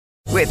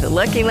With the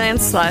Lucky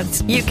Land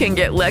Slots, you can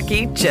get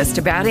lucky just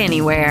about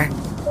anywhere.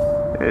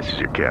 This is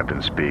your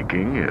captain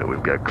speaking.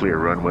 We've got clear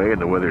runway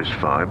and the weather's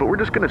fine, but we're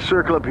just going to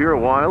circle up here a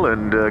while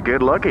and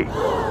get lucky.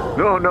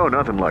 No,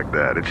 nothing like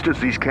that. It's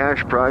just these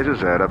cash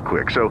prizes add up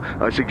quick. So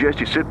I suggest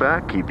you sit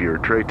back, keep your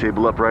tray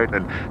table upright,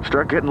 and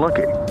start getting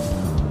lucky.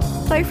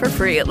 Play for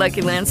free at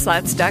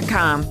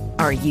LuckyLandSlots.com.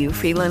 Are you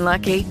feeling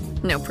lucky?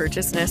 No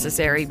purchase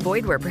necessary.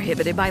 Void where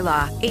prohibited by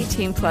law.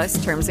 18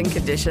 plus terms and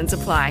conditions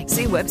apply.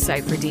 See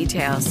website for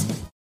details.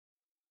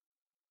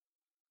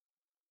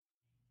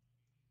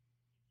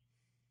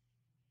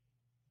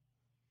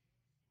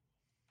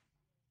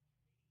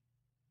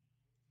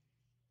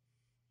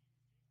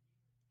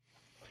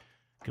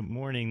 Good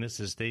morning. This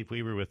is Dave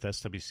Weaver with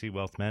SWC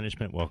Wealth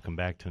Management. Welcome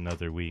back to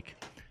another week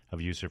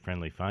of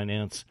user-friendly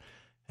finance.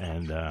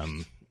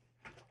 And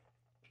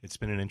it's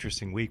been an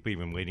interesting week. We've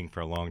been waiting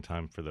for a long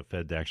time for the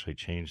Fed to actually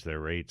change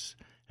their rates.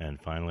 And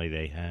finally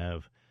they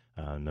have.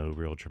 No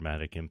real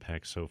dramatic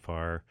impact so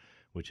far,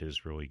 which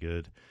is really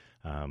good.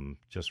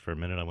 Just for a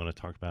minute, I want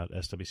to talk about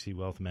SWC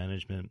Wealth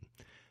Management.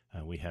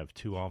 We have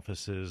two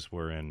offices.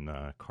 We're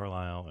in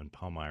Carlisle and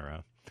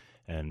Palmyra.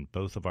 And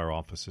both of our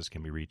offices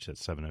can be reached at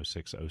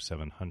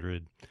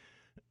 706-0700.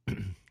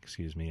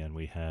 Excuse me. And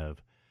we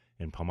have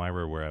in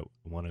Palmyra, we're at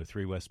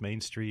 103 West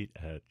Main Street.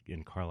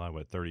 In Carlisle,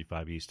 we're at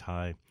 35 East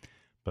High.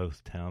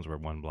 Both towns were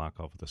one block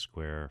off of the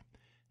square.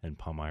 In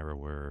Palmyra,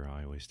 where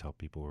I always tell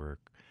people we're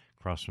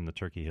across from the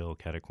Turkey Hill,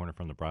 cat corner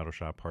from the bridal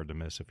shop, hard to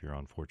miss if you're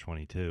on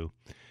 422.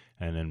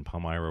 And in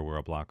Palmyra, we're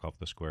a block off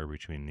the square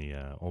between the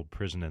old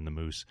prison and the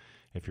Moose.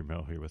 If you're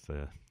familiar with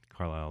the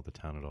Carlisle, the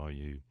town at all,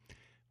 you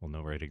will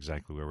know right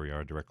exactly where we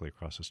are, directly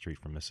across the street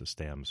from Mrs.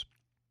 Stam's.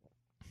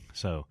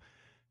 So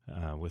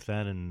with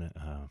that in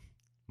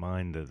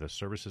mind, the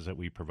services that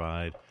we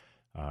provide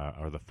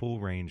are the full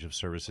range of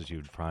services you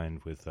would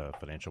find with a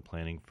financial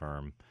planning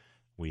firm.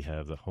 We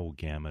have the whole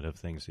gamut of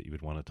things that you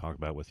would want to talk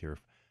about with your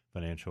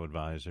financial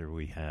advisor.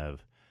 We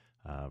have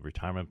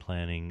retirement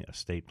planning,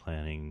 estate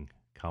planning,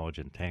 college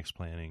and tax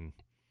planning,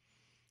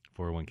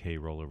 401k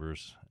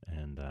rollovers,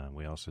 and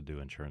we also do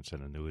insurance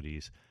and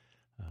annuities.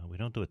 We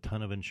don't do a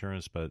ton of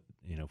insurance, but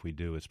if we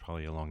do, it's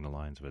probably along the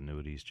lines of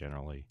annuities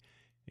generally,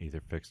 either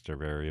fixed or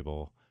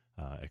variable.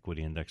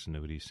 Equity index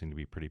annuities seem to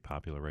be pretty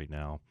popular right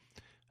now.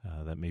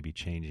 That may be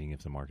changing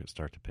if the markets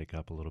start to pick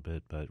up a little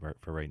bit, but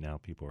for right now,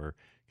 people are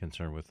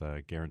concerned with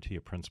a guarantee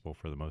of principal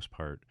for the most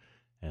part,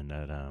 and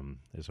that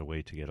is a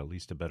way to get at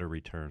least a better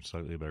return,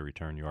 slightly better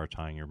return. You are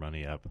tying your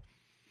money up,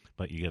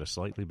 but you get a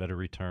slightly better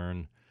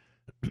return.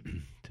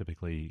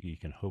 Typically, you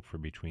can hope for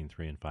between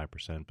 3 and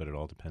 5%, but it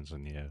all depends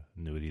on the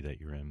annuity that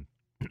you're in.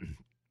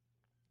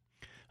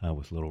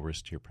 With little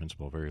risk to your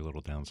principal, very little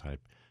downside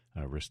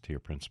risk to your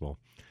principal.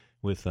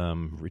 With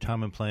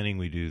retirement planning,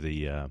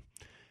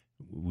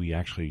 we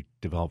actually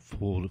develop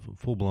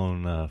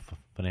full-blown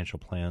financial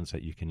plans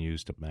that you can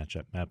use to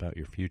map out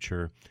your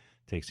future.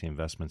 Takes the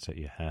investments that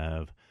you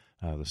have,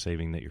 the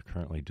saving that you're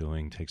currently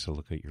doing, takes a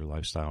look at your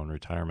lifestyle and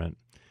retirement,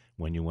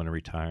 when you want to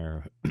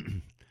retire,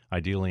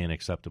 ideally and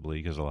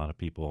acceptably, because a lot of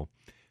people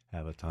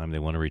have a time they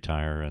want to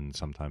retire and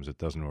sometimes it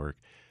doesn't work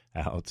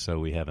out. So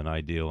we have an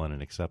ideal and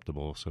an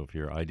acceptable. So if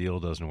your ideal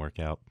doesn't work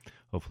out,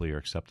 hopefully your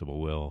acceptable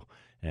will.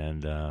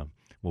 And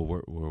we'll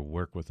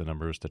work with the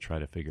numbers to try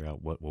to figure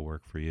out what will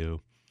work for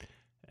you.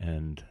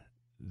 And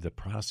the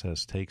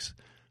process takes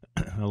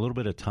a little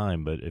bit of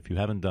time, but if you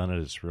haven't done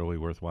it, it's really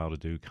worthwhile to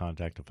do.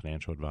 Contact a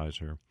financial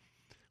advisor.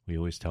 We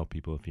always tell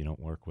people if you don't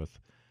work with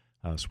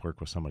us,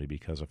 work with somebody,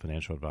 because a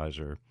financial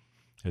advisor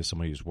is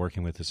somebody who's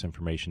working with this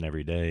information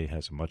every day,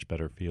 has a much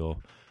better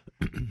feel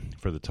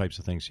for the types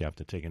of things you have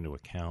to take into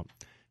account.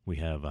 We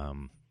have,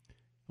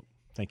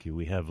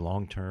 we have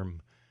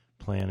long-term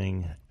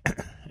planning,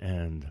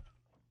 and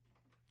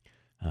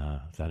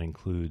that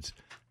includes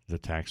the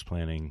tax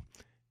planning,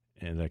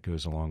 and that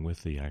goes along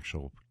with the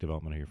actual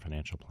development of your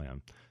financial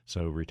plan.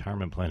 So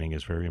retirement planning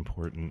is very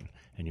important,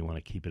 and you want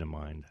to keep it in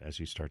mind as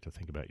you start to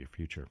think about your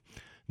future.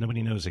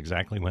 Nobody knows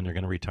exactly when they're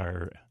going to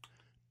retire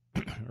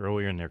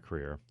earlier in their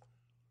career.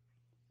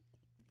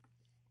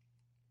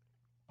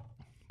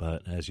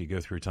 But as you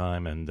go through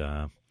time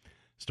and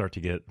start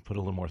to put a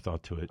little more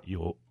thought to it,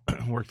 you'll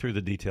work through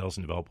the details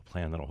and develop a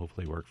plan that will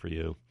hopefully work for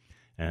you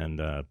and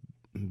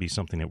be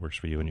something that works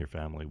for you and your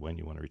family when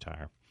you want to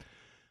retire.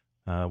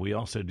 We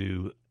also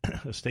do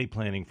estate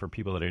planning for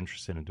people that are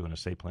interested in doing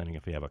estate planning.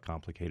 If you have a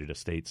complicated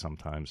estate,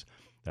 sometimes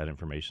that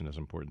information is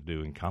important to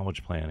do. In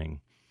college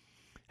planning,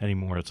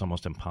 anymore, it's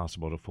almost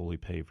impossible to fully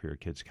pay for your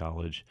kids'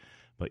 college,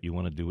 but you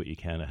want to do what you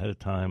can ahead of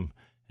time.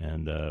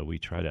 And we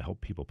try to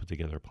help people put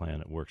together a plan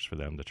that works for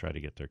them to try to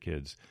get their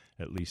kids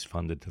at least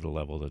funded to the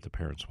level that the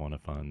parents want to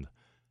fund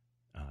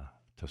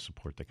to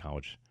support the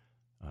college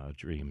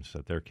dreams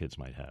that their kids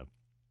might have.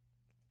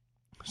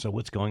 So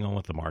what's going on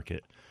with the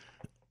market?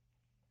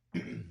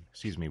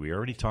 Excuse me. We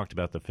already talked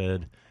about the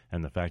Fed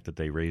and the fact that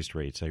they raised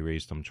rates. They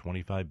raised them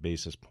 25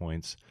 basis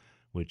points,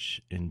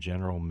 which in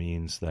general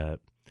means that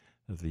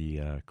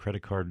the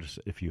credit cards,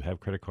 if you have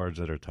credit cards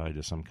that are tied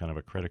to some kind of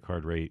a credit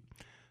card rate,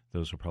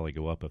 those will probably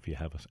go up. If you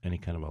have any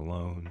kind of a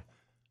loan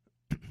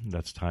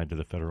that's tied to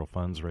the federal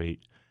funds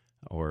rate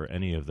or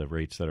any of the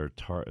rates that are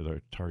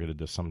targeted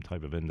to some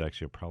type of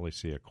index, you'll probably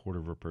see a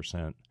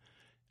 0.25%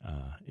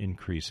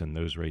 increase in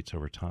those rates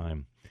over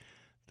time.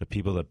 The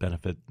people that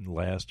benefit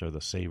last are the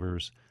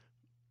savers,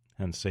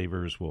 and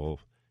savers will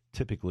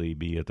typically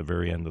be at the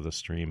very end of the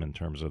stream in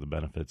terms of the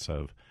benefits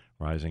of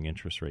rising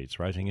interest rates.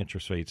 Rising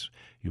interest rates,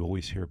 you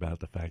always hear about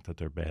the fact that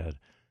they're bad,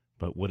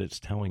 but what it's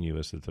telling you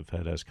is that the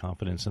Fed has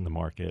confidence in the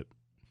market.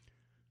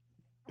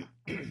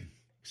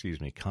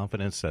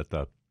 Confidence that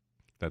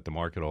the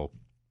market will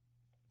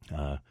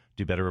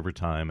do better over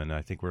time, and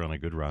I think we're on a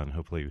good run.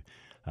 Hopefully,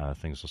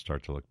 things will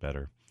start to look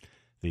better.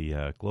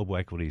 The global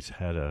equities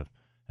had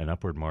an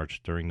upward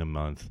march during the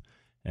month,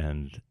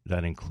 and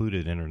that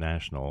included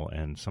international,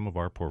 and some of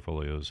our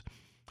portfolios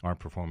aren't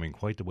performing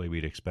quite the way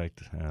we'd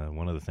expect.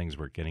 One of the things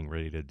we're getting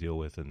ready to deal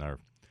with in our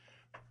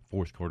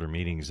fourth quarter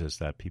meetings is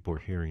that people are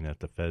hearing that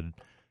the Fed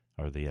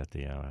or the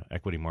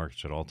equity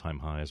markets at all-time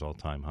highs.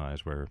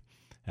 We're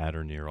at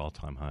or near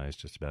all-time highs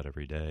just about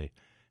every day.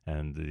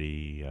 And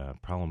the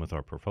problem with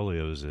our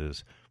portfolios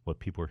is what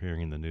people are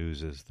hearing in the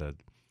news is that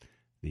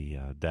the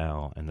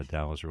Dow, and the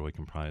Dow is really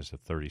comprised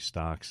of 30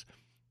 stocks.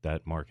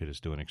 That market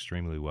is doing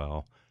extremely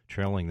well.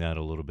 Trailing that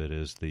a little bit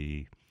is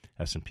the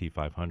S&P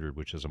 500,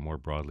 which is a more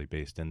broadly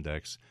based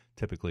index.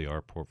 Typically,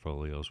 our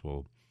portfolios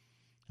will,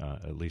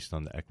 at least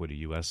on the equity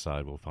U.S.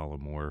 side, will follow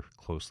more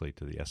closely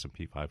to the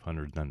S&P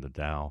 500 than the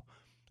Dow.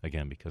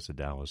 Again, because the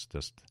Dow is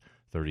just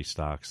 30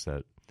 stocks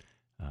that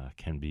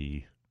can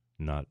be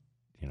not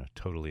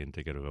totally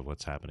indicative of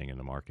what's happening in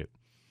the market.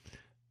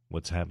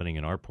 What's happening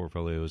in our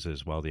portfolios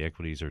is while the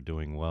equities are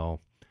doing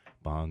well,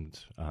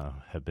 bonds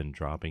have been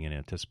dropping in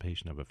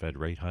anticipation of a Fed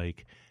rate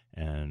hike,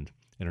 and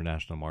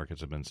international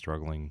markets have been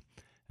struggling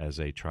as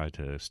they try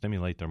to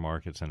stimulate their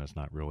markets, and it's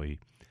not really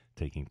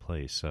taking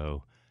place.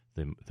 So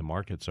the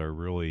markets are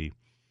really,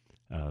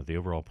 the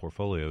overall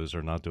portfolios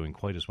are not doing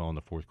quite as well in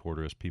the fourth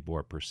quarter as people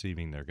are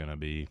perceiving they're going to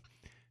be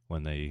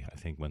when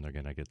they're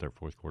going to get their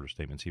fourth quarter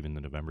statements. Even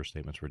the November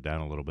statements were down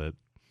a little bit.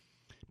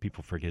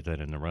 People forget that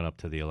in the run-up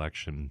to the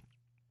election,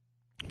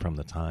 from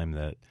the time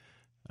that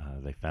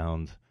they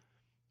found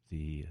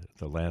the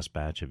last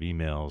batch of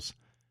emails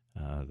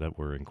that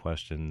were in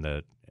question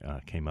that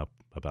came up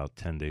about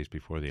 10 days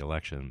before the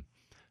election,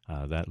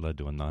 that led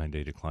to a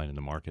 9-day decline in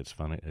the markets.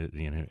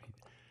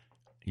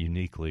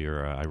 Uniquely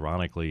or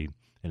ironically,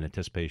 in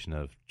anticipation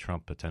of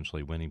Trump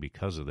potentially winning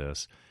because of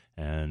this,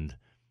 and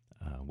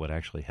what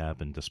actually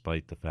happened,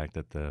 despite the fact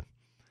that the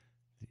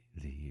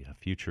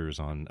futures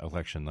on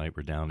election night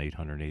were down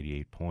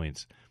 888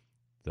 points,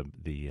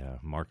 the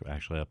market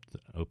actually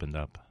opened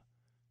up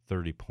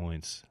 30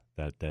 points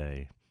that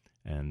day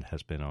and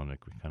has been on a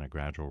kind of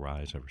gradual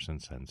rise ever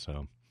since then.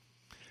 So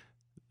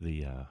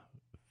the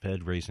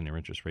Fed raising their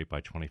interest rate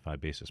by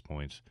 25 basis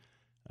points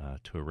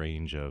to a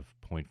range of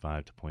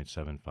 0.5 to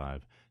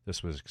 0.75.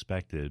 This was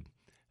expected,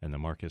 and the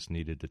markets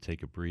needed to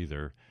take a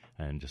breather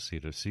and to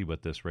see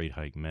what this rate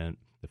hike meant.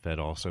 The Fed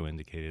also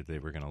indicated they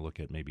were going to look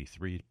at maybe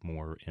three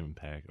more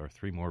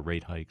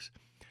rate hikes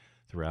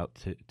throughout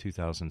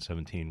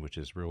 2017, which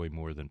is really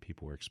more than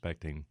people were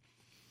expecting.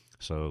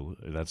 So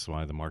that's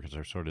why the markets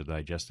are sort of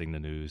digesting the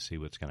news, see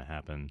what's going to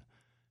happen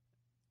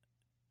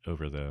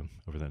over the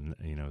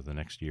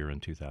next year in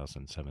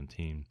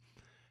 2017.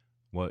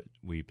 What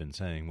we've been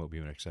saying, what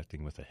we've been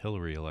expecting with the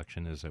Hillary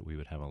election is that we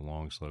would have a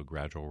long, slow,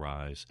 gradual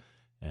rise,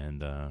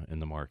 and in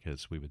the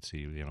markets we would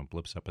see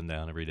blips up and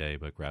down every day,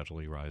 but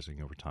gradually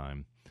rising over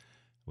time.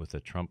 With the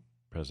Trump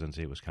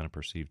presidency, it was kind of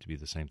perceived to be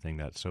the same thing.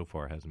 That so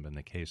far hasn't been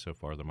the case. So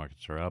far, the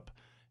markets are up,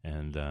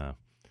 and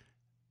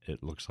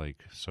it looks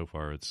like so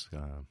far it's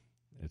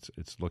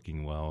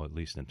looking well, at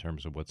least in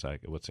terms of what's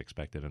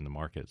expected in the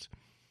markets.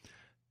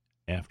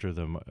 After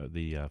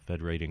the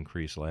Fed rate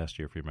increase last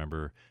year, if you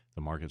remember,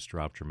 the markets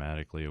dropped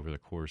dramatically over the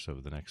course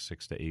of the next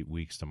 6 to 8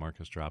 weeks. The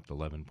markets dropped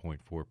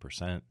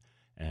 11.4%,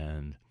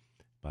 and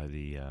by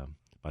the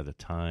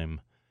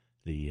time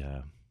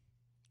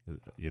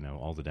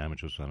all the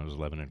damage was done, it was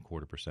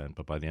 11.25%.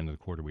 But by the end of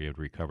the quarter, we had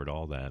recovered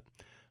all that.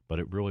 But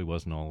it really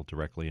wasn't all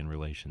directly in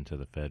relation to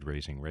the Fed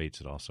raising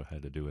rates. It also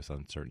had to do with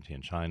uncertainty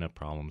in China,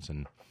 problems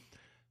in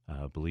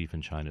belief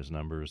in China's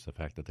numbers, the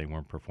fact that they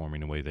weren't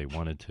performing the way they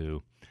wanted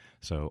to.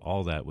 So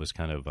all that was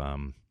kind of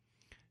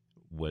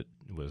what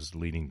was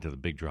leading to the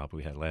big drop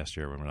we had last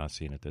year, when we're not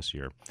seeing it this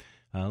year.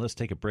 Let's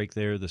take a break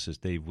there. This is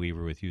Dave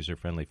Weaver with User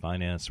Friendly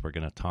Finance. We're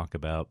going to talk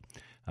about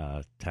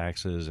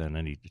taxes and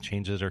any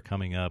changes that are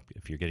coming up.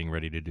 If you're getting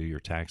ready to do your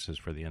taxes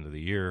for the end of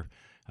the year,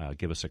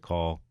 give us a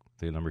call.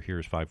 The number here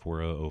is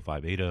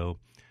 540-0580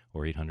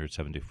 or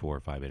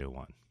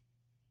 800-724-5801.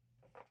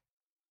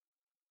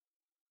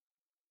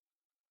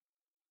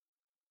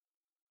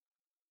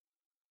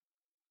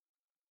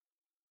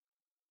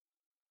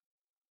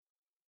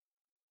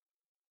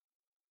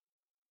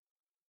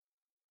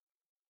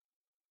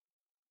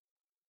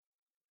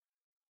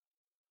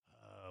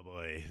 Oh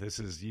boy, this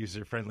is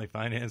User Friendly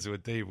Finance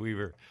with Dave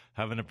Weaver.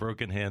 Having a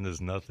broken hand is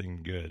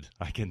nothing good,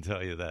 I can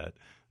tell you that.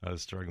 I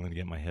was struggling to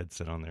get my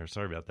headset on there.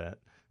 Sorry about that.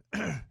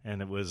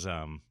 And it was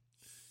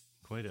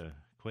quite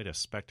quite a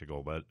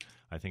spectacle, but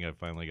I think I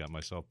finally got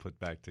myself put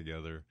back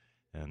together.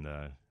 And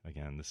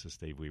again, this is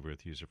Dave Weaver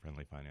with User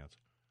Friendly Finance.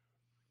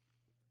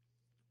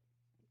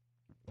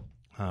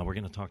 We're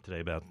going to talk today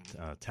about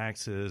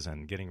taxes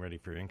and getting ready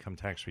for your income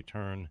tax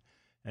return,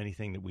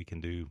 anything that we can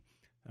do,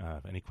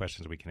 any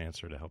questions we can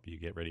answer to help you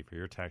get ready for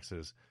your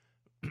taxes.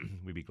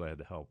 We'd be glad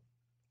to help.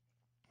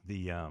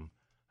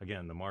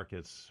 Again, the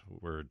markets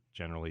were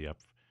generally up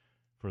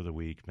for the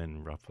week,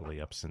 been roughly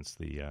up since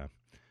the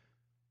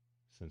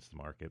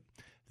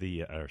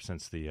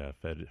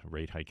Fed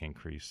rate hike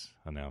increase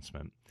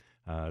announcement.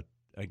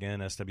 Again,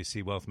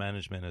 SWC Wealth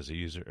Management as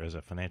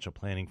a financial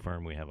planning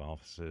firm, we have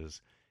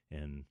offices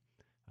in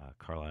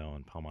Carlisle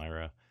and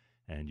Palmyra,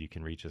 and you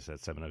can reach us at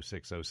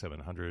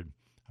 706-0700.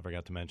 I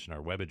forgot to mention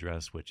our web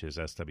address, which is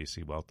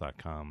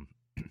swcwealth.com.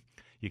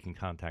 You can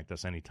contact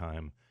us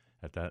anytime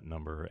at that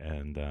number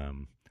and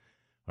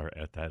or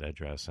at that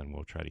address, and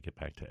we'll try to get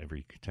back to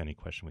any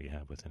question we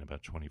have within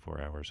about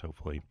 24 hours,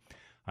 hopefully.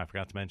 I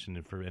forgot to mention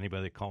that for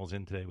anybody that calls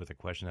in today with a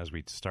question as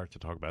we start to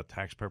talk about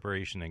tax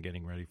preparation and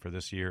getting ready for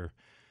this year,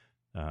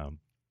 that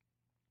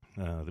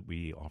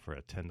we offer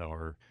a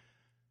 $10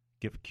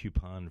 gift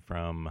coupon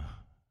from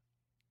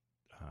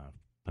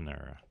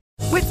Panera.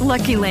 With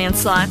Lucky Land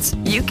Slots,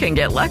 you can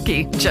get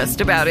lucky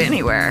just about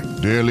anywhere.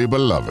 Dearly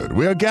beloved,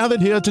 we are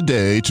gathered here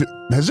today to...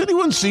 Has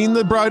anyone seen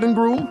the bride and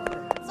groom?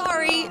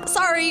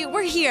 Sorry,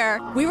 we're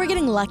here. We were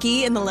getting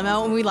lucky in the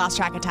limo and we lost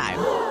track of time.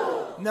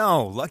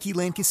 No, Lucky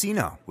Land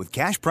Casino, with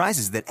cash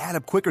prizes that add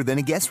up quicker than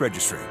a guest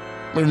registry.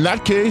 In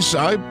that case,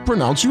 I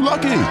pronounce you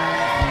lucky.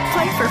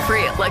 Play for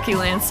free at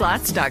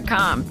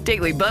LuckyLandSlots.com.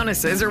 Daily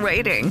bonuses are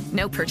waiting.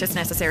 No purchase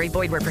necessary.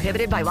 Void where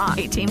prohibited by law.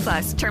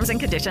 18+. Terms and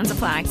conditions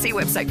apply. See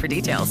website for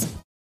details.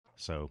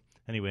 So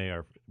anyway,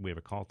 we have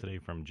a call today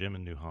from Jim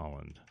in New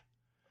Holland.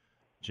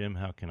 Jim,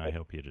 how can I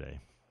help you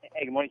today?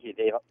 Hey, good morning to you,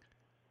 Dave.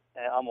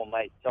 I'm on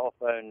my cell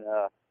phone.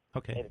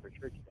 Okay. Headed for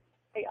church.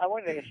 Hey, I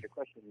wanted to ask you a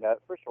question.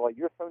 First of all,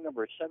 your phone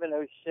number is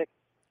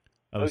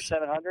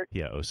 706-0700?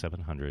 Yeah,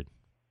 0700.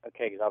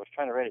 Okay, because I was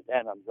trying to write it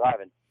down. I'm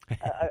driving.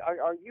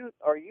 Are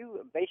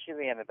you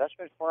basically an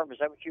investment firm? Is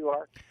that what you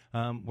are?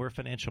 We're a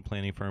financial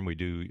planning firm. We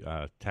do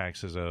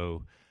taxes,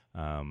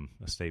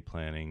 estate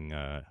planning,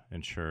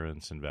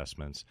 insurance,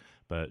 investments,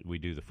 but we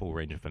do the full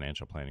range of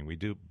financial planning.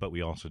 But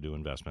we also do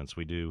investments.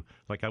 We do,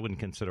 I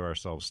wouldn't consider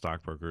ourselves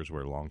stockbrokers.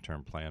 We're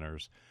long-term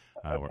planners.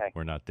 Okay.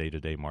 We're not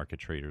day-to-day market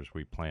traders.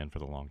 We plan for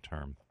the long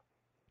term.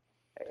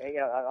 Hey,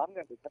 I'm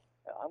going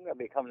to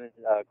be coming in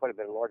quite a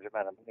bit of larger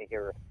amount of money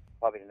here,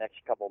 probably the next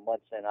couple of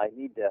months, and I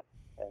need to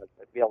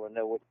be able to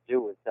know what to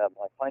do with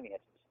my finances.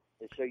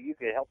 So you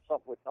could help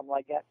with something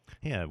like that?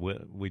 Yeah,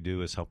 what we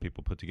do is help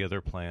people put together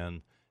a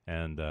plan,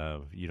 and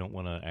you don't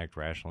want to act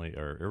rationally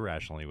or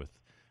irrationally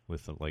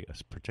with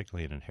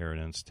particularly an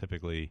inheritance.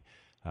 Typically,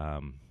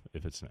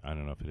 if it's, I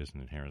don't know if it is an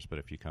inheritance, but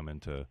if you come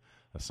into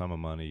a sum of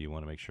money, you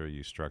want to make sure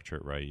you structure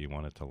it right. You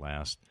want it to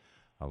last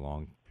a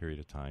long period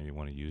of time. You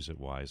want to use it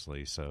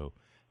wisely. So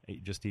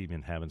just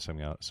even having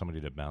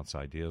somebody to bounce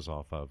ideas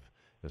off of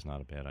is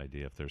not a bad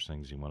idea. If there's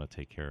things you want to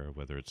take care of,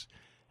 whether it's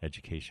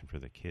education for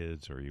the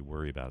kids, or you're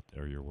worried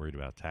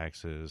about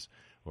taxes,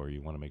 or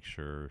you want to make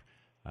sure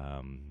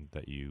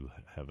that you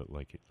have it,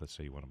 let's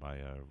say you want to buy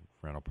a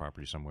rental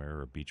property somewhere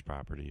or a beach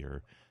property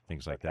or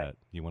things like that.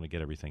 You want to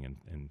get everything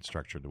in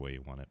structured the way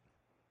you want it.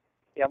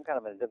 Yeah, I'm kind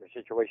of in a different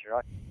situation.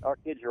 Our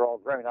kids are all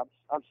grown.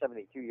 I'm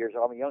 72 years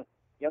old. I'm a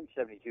young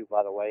 72,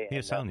 by the way.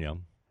 You sound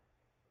young.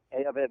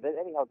 But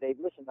anyhow, Dave,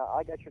 listen,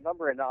 I got your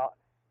number, and I'll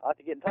have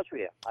to get in touch with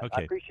you. Okay.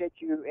 I appreciate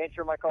you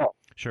answering my call.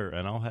 Sure,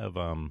 and I'll have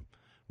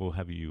we'll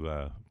have you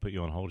put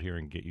you on hold here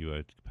and get you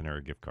a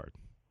Panera gift card.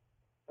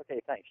 Okay,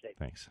 thanks, Dave.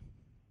 Thanks.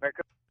 Merry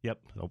Christmas. Yep.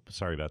 Oh,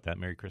 sorry about that.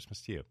 Merry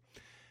Christmas to you.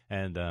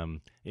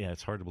 And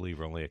it's hard to believe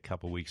we're only a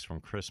couple weeks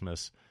from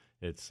Christmas.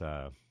 It's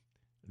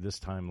this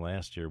time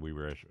last year we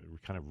were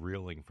kind of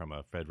reeling from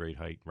a Fed rate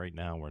hike. Right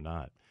now we're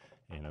not.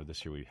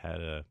 This year we've had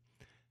a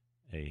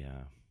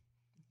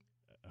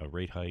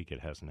rate hike. It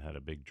hasn't had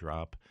a big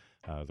drop.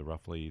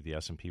 The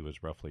S&P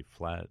was roughly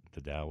flat.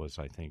 The Dow was,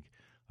 I think,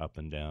 up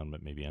and down,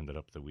 but maybe ended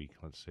up the week.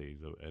 Let's see,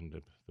 the end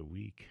of the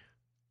week.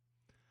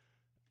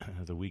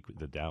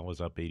 The Dow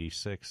was up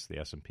 86. The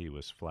S&P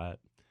was flat.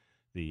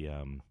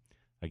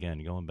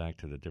 Again, going back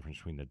to the difference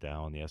between the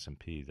Dow and the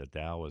S&P, the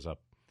Dow was up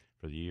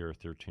for the year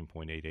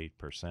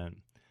 13.88%.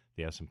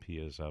 The S&P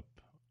is up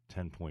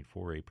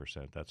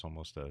 10.48%. That's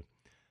almost a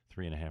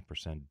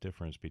 3.5%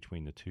 difference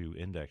between the two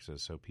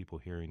indexes. So people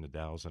hearing the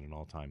Dow's at an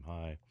all-time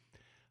high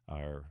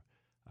are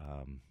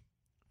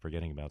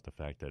forgetting about the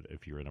fact that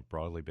if you're in a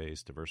broadly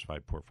based,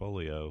 diversified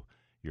portfolio,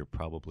 you're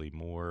probably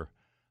more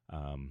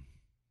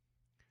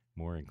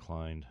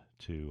inclined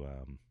to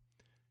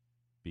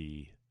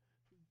be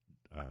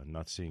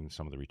not seeing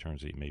some of the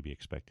returns that you may be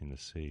expecting to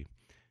see.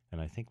 And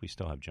I think we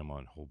still have Jim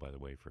on hold, by the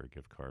way, for a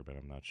gift card, but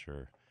I'm not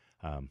sure.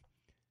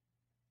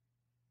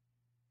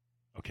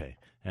 Okay,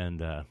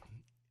 and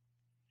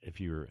if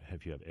you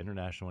have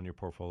international in your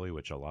portfolio,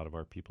 which a lot of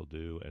our people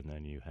do, and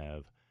then you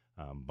have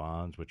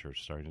bonds, which are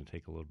starting to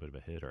take a little bit of a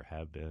hit or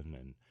have been,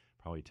 and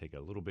probably take a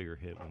little bigger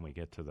hit when we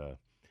get to the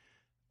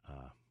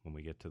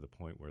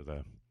point where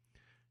the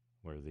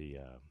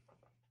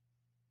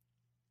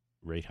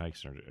rate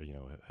hikes are,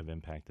 have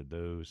impacted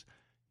those.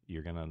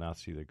 You're going to not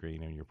see the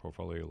gain in your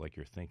portfolio like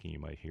you're thinking you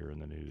might hear in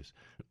the news.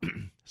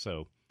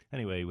 So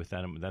anyway, with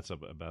that, that's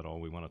about all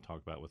we want to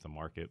talk about with the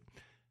market.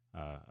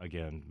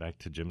 Again, back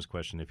to Jim's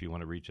question, if you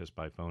want to reach us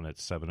by phone,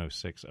 it's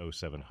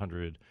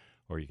 706-0700,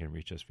 or you can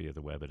reach us via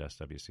the web at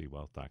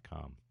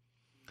swcwealth.com.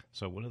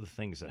 So one of the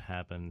things that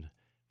happened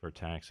for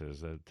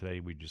taxes, today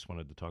we just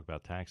wanted to talk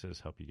about taxes,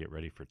 help you get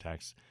ready for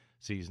tax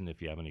season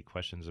if you have any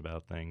questions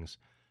about things.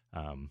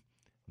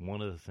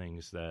 One of the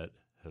things that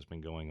has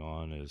been going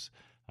on is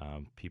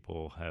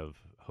people have,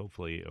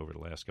 hopefully over the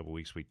last couple of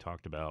weeks, we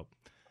talked about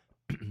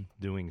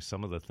doing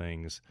some of the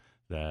things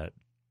that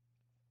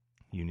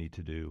you need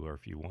to do, or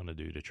if you want to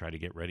do, to try to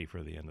get ready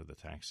for the end of the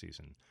tax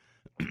season.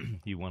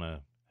 You want to,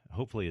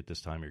 hopefully at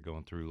this time, you're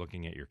going through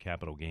looking at your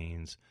capital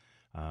gains.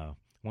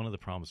 One of the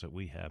problems that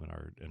we have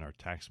in our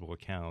taxable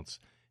accounts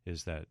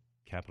is that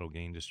capital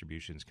gain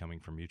distributions coming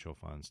from mutual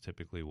funds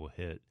typically will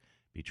hit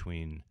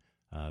between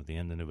the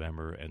end of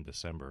November and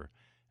December.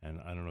 And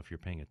I don't know if you're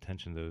paying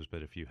attention to those,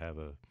 but if you have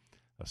a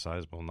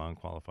sizable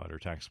non-qualified or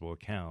taxable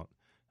account,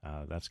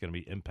 that's going to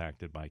be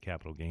impacted by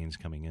capital gains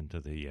coming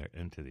into the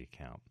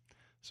account.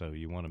 So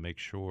you want to make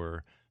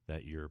sure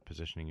that you're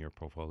positioning your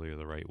portfolio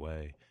the right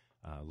way.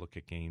 Look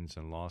at gains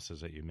and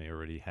losses that you may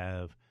already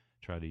have.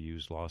 Try to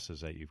use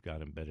losses that you've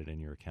got embedded in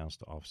your accounts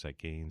to offset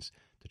gains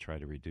to try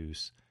to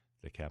reduce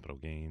the capital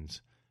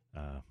gains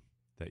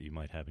that you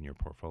might have in your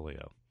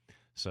portfolio.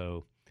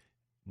 So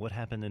what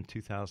happened in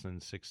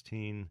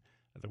 2016?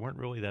 There weren't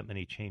really that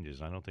many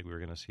changes. I don't think we were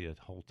going to see a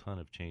whole ton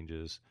of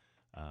changes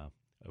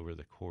over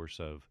the course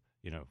of,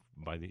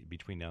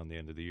 between now and the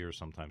end of the year.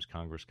 Sometimes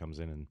Congress comes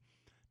in and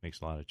makes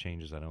a lot of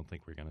changes. I don't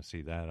think we're going to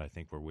see that. I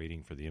think we're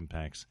waiting for the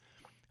impacts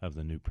of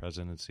the new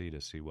presidency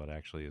to see what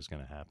actually is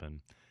going to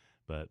happen.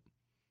 But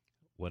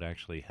what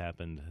actually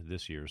happened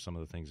this year, some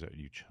of the things that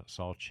you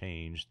saw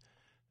changed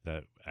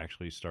that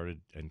actually started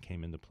and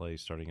came into play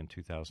starting in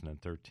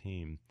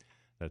 2013,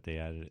 that they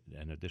added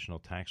an additional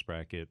tax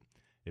bracket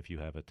if you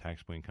have a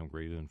taxable income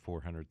greater than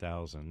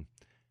 $400,000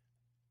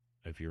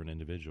 if you're an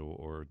individual,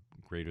 or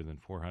greater than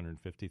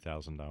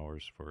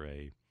 $450,000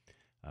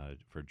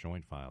 for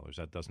joint filers.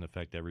 That doesn't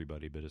affect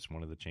everybody, but it's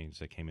one of the changes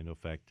that came into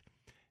effect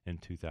in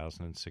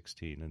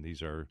 2016, and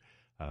these are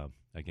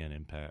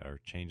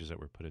changes that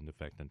were put into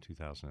effect in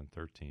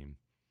 2013.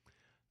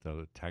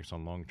 The tax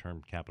on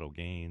long-term capital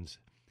gains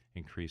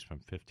increased from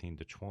 15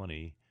 to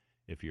 20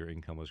 if your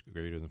income was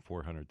greater than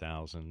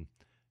 $400,000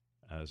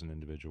 as an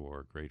individual,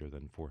 or greater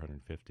than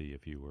 $450,000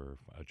 if you were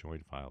a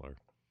joint filer.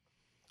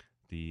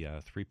 The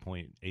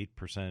 3.8%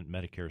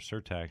 Medicare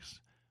surtax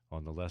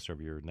on the lesser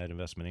of your net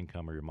investment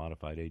income or your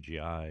modified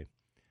AGI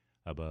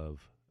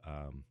above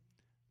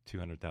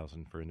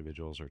 $200,000 for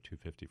individuals or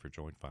 $250,000 for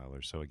joint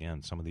filers. So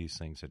again, some of these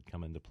things had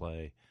come into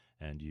play,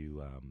 and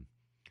you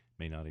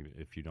may not even,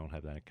 if you don't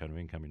have that kind of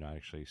income, you're not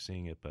actually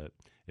seeing it, but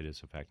it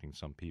is affecting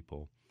some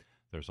people.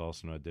 There's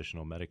also an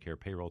additional Medicare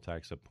payroll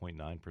tax of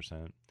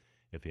 0.9%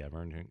 if you have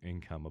earned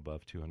income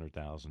above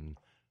 $200,000,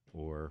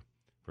 or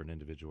for an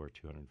individual, or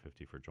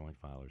 $250,000 for joint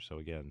filers. So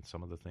again,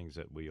 some of the things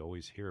that we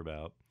always hear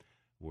about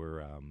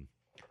were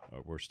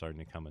starting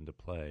to come into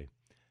play.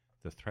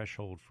 The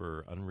threshold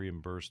for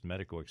unreimbursed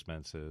medical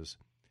expenses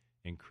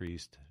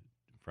increased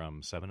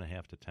from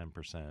 7.5% to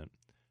 10%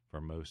 for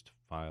most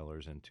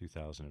filers in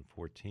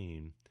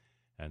 2014,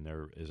 and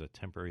there is a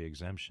temporary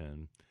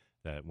exemption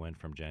that went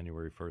from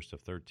January 1st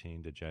of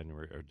 13 to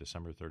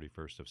December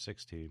 31st of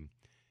 16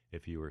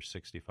 if you were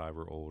 65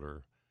 or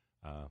older,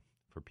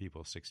 for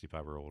people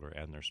 65 or older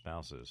and their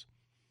spouses.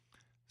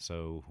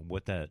 So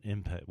what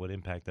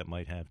impact that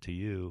might have to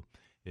you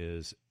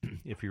is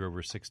if you're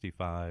over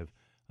 65,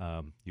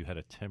 you had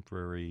a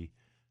temporary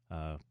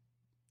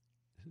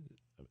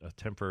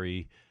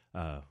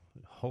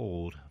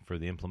hold for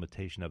the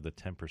implementation of the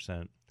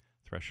 10%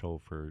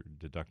 threshold for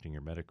deducting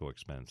your medical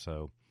expense.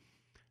 So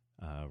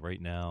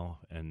right now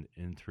and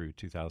in through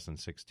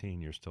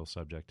 2016, you're still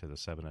subject to the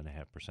 7.5%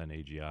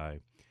 AGI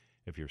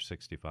if you're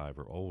 65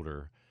 or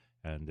older,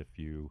 and if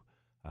you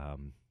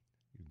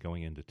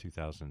going into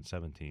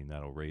 2017,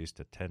 that'll raise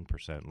to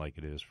 10% like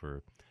it is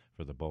for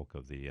the bulk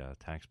of the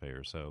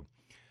taxpayers. So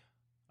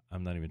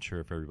I'm not even sure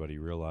if everybody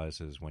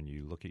realizes when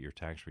you look at your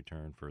tax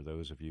return, for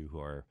those of you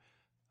who are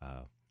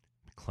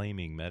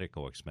claiming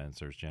medical expense,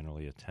 there's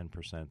generally a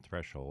 10%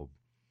 threshold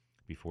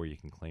before you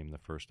can claim the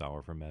first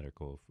dollar for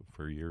medical.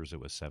 For years, it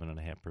was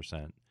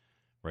 7.5%.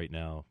 Right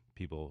now,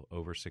 people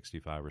over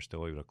 65 are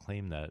still able to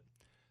claim that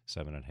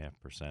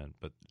 7.5%,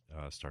 but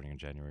starting on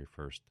January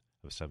 1st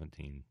of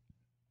 17,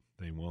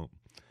 they won't.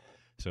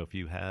 So if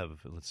you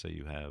have, let's say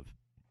you have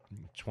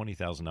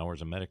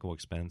 $20,000 of medical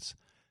expense,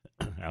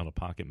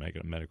 out-of-pocket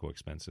medical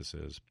expenses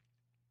is,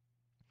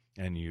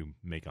 and you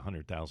make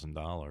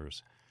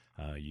 $100,000,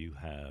 you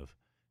have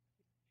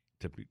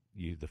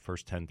the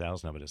first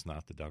 $10,000 of it is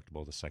not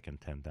deductible. The second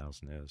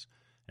 $10,000 is,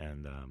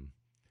 and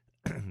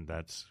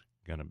that's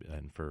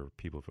and for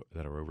people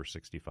that are over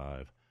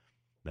 65,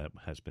 that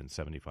has been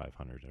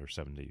 $7,500 or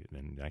 70.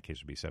 In that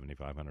case, would be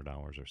 $7,500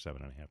 or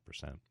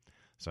 7.5%.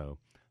 So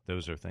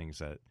those are things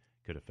that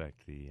could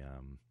affect the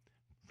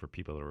for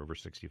people that are over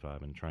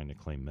 65 and trying to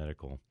claim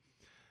medical.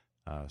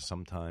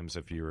 Sometimes,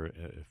 if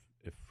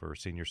for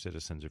senior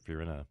citizens, if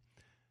you're in an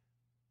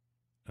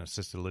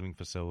assisted living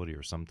facility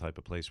or some type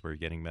of place where you're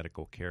getting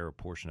medical care, a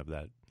portion of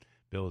that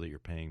bill that you're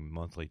paying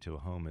monthly to a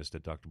home is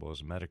deductible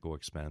as a medical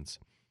expense.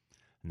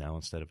 Now,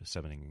 instead of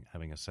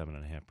having a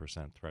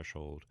 7.5%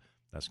 threshold,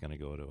 that's going to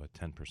go to a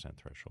 10%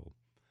 threshold.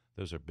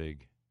 That's a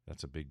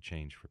big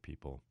change for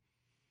people.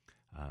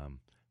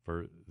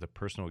 For the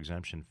personal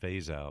exemption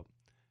phase out,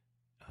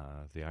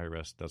 the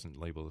IRS doesn't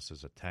label this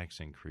as a tax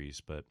increase,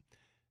 but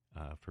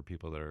for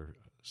people that are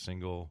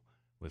single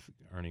with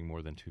earning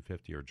more than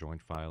 $250 or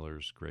joint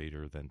filers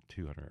greater than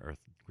 $200 or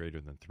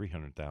greater than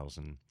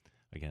 $300,000,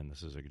 again,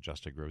 this is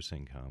adjusted gross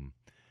income.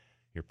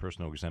 Your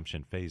personal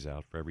exemption phase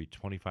out for every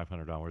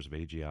 $2,500 of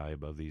AGI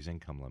above these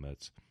income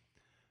limits.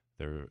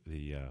 The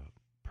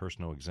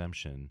personal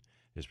exemption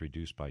is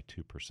reduced by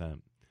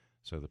 2%.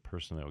 So the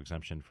personal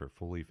exemption for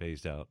fully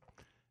phased out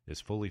is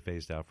fully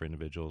phased out for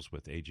individuals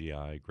with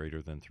AGI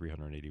greater than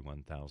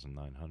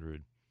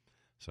 $381,900.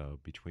 So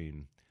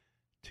between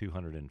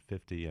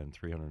 $250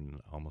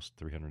 and almost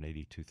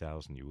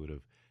 $382,000, you would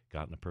have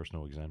gotten a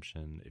personal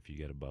exemption. If you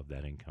get above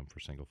that income for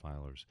single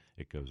filers,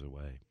 it goes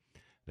away.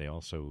 They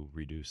also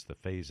reduce the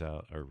phase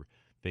out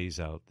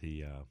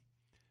the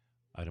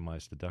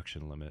itemized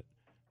deduction limit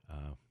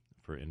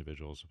for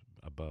individuals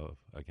above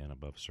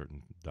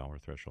certain dollar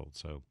thresholds.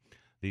 So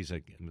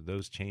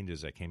those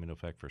changes that came into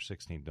effect for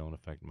 2016 don't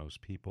affect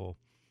most people,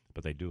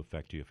 but they do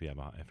affect you if you're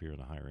in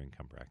a higher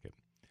income bracket.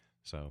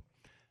 So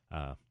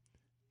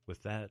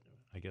with that,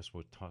 I guess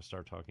we'll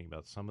start talking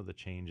about some of the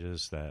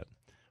changes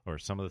or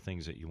some of the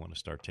things that you want to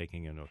start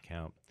taking into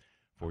account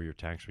for your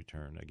tax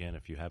return. Again,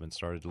 if you haven't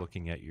started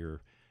looking at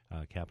your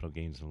capital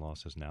gains and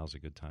losses, now's a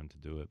good time to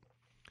do it.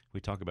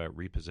 We talk about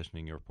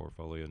repositioning your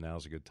portfolio.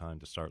 Now's a good time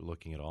to start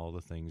looking at all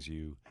the things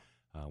you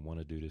want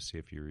to do to see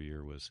if your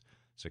year was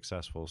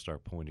successful.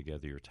 Start pulling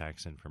together your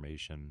tax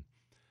information.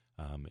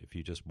 If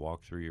you just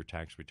walk through your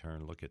tax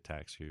return, look at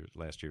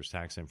last year's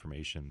tax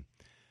information,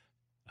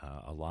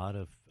 a lot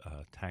of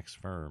tax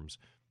firms,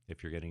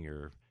 if you're getting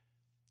your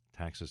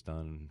taxes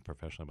done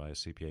professionally by a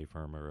CPA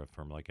firm or a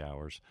firm like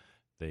ours,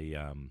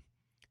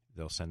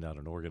 they'll send out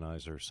an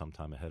organizer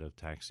sometime ahead of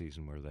tax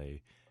season where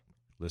they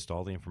list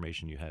all the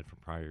information you had from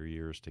prior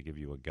years to give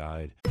you a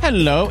guide.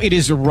 Hello, it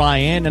is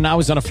Ryan, and I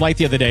was on a flight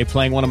the other day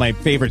playing one of my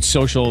favorite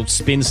social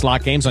spin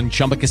slot games on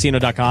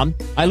ChumbaCasino.com.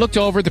 I looked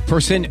over the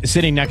person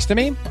sitting next to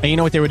me, and you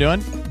know what they were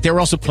doing? They were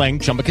also playing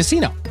Chumba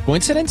Casino.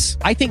 Coincidence?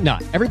 I think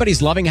not.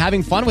 Everybody's loving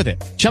having fun with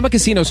it. Chumba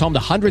Casino is home to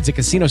hundreds of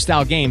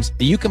casino-style games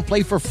that you can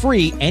play for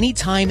free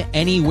anytime,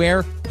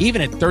 anywhere,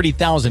 even at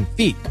 30,000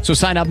 feet. So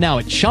sign up now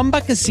at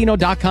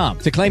ChumbaCasino.com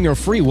to claim your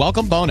free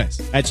welcome bonus.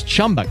 That's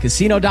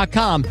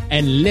ChumbaCasino.com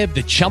and live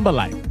the Chumba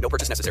life. No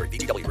purchase necessary.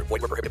 VGW. Void where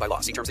prohibited by law.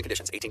 See terms and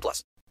conditions.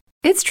 18+.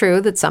 It's true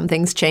that some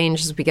things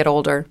change as we get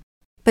older.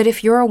 But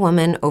if you're a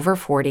woman over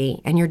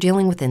 40 and you're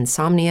dealing with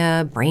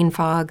insomnia, brain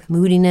fog,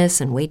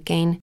 moodiness, and weight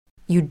gain,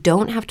 you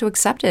don't have to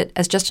accept it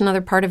as just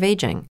another part of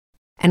aging.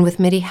 And with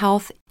MIDI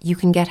Health, you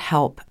can get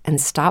help and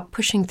stop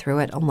pushing through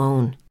it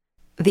alone.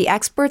 The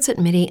experts at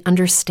MIDI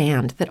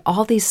understand that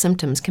all these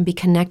symptoms can be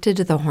connected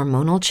to the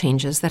hormonal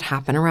changes that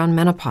happen around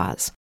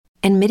menopause.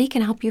 And MIDI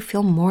can help you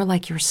feel more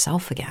like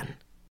yourself again.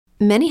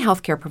 Many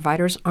healthcare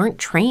providers aren't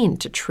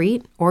trained to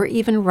treat or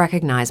even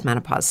recognize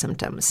menopause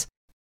symptoms.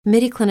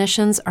 MIDI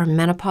clinicians are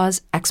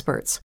menopause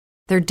experts.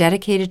 They're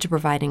dedicated to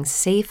providing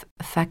safe,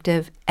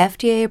 effective,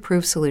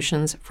 FDA-approved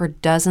solutions for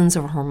dozens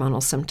of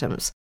hormonal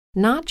symptoms,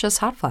 not just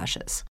hot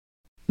flashes.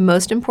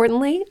 Most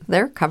importantly,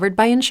 they're covered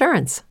by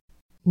insurance.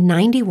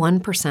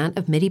 91%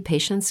 of MIDI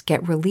patients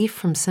get relief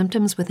from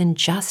symptoms within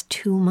just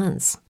 2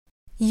 months.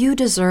 You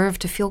deserve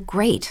to feel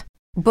great.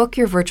 Book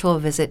your virtual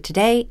visit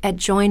today at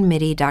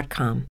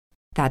joinmidi.com.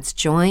 That's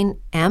joinmidi.com.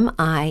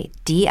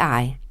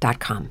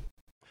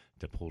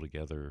 To pull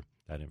together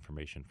that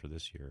information for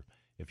this year.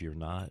 If you're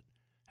not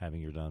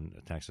having your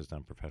taxes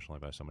done professionally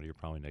by somebody, you're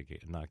probably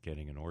not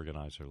getting an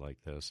organizer like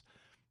this.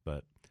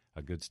 But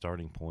a good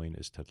starting point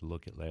is to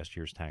look at last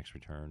year's tax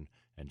return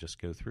and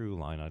just go through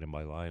line item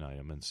by line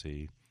item and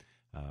see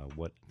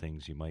what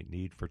things you might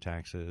need for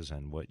taxes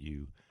and what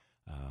you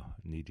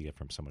need to get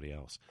from somebody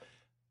else.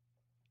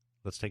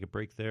 Let's take a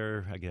break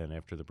there. Again,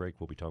 after the break,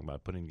 we'll be talking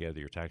about putting together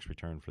your tax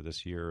return for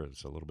this year.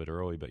 It's a little bit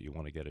early, but you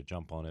want to get a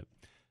jump on it.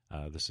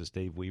 This is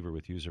Dave Weaver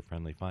with User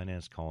Friendly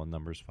Finance. Call in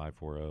numbers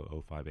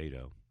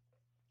 540-0580.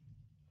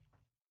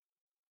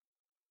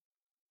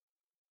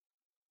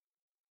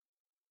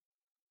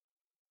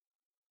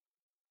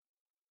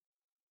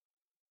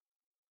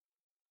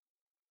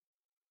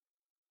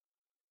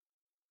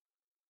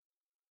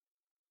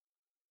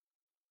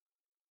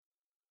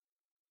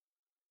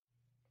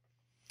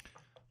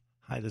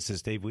 Hi, this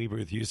is Dave Weaver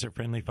with User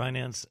Friendly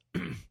Finance.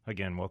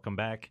 Again, welcome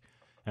back.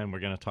 And we're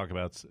going to talk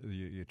about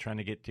you're trying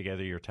to get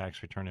together your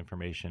tax return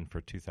information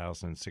for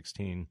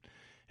 2016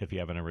 if you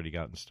haven't already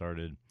gotten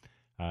started.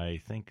 I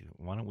think,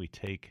 why don't we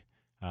take,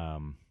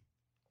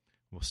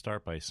 we'll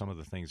start by some of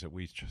the things that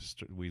we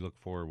look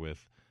for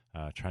with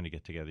trying to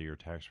get together your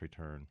tax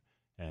return.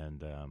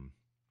 And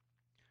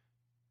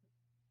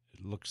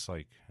it looks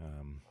like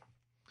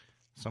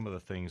some of the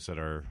things that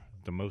are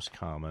the most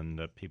common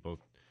that people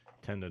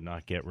tend to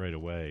not get right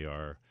away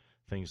are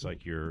things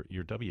like your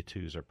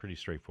W-2s are pretty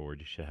straightforward.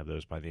 You should have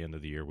those by the end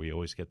of the year. We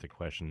always get the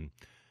question,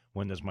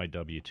 when does my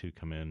W-2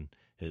 come in?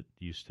 It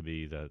used to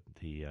be that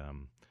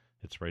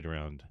it's right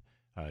around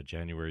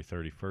January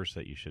 31st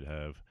that you should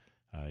have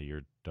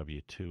your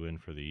W-2 in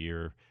for the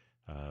year.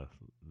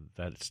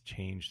 That's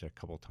changed a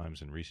couple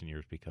times in recent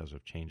years because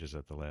of changes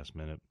at the last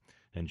minute.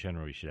 In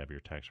general, you should have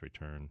your tax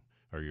return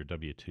or your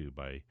W-2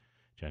 by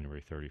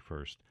January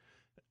 31st.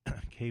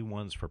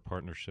 K-1s for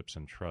partnerships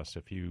and trusts.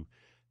 If you're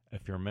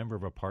a member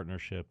of a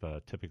partnership,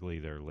 typically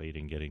they're late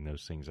in getting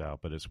those things out,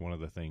 but it's one of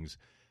the things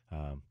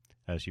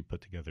as you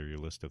put together your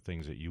list of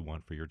things that you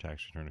want for your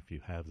tax return. If you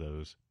have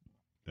those,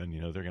 and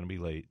you know they're going to be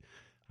late,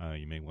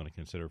 you may want to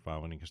consider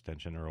filing an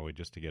extension early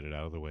just to get it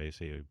out of the way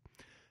so you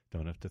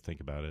don't have to think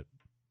about it.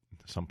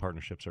 Some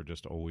partnerships are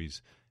just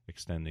always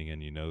extending,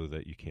 and you know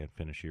that you can't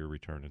finish your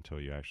return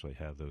until you actually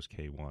have those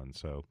K-1s.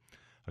 So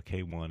a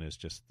K-1 is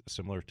just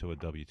similar to a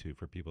W-2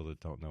 for people that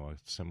don't know.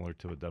 It's similar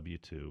to a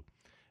W-2,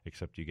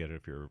 except you get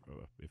it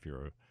if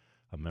you're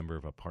a member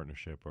of a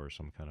partnership or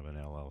some kind of an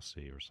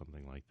LLC or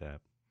something like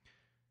that.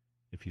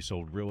 If you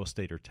sold real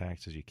estate or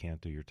taxes, you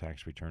can't do your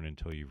tax return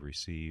until you've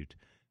received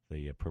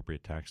the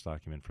appropriate tax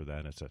document for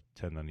that. It's a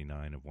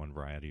 1099 of one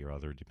variety or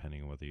other,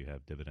 depending on whether you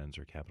have dividends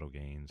or capital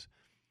gains,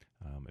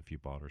 if you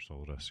bought or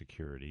sold a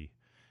security.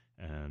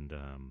 And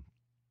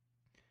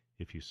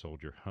if you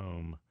sold your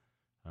home,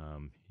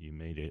 you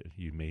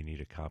may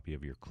need a copy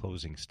of your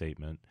closing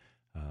statement.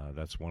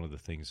 That's one of the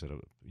things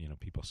that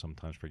people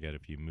sometimes forget.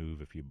 If you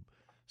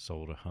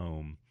sold a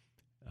home,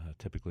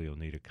 typically you'll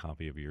need a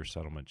copy of your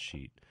settlement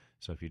sheet.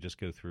 So if you just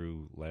go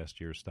through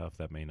last year's stuff,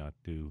 that may not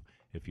do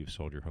if you've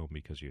sold your home,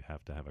 because you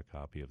have to have a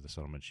copy of the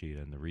settlement sheet.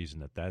 And the reason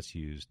that that's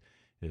used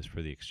is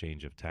for the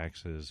exchange of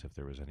taxes. If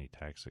there was any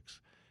tax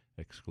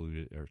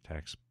excluded or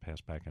tax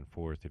passed back and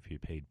forth, if you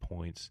paid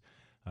points,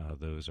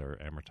 those are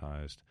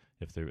amortized.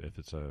 If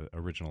it's a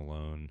original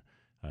loan,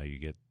 you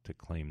get to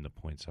claim the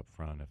points up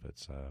front. If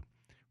it's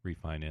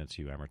refinance,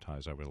 you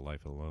amortize over the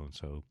life of the loan.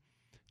 So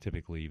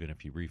typically, even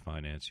if you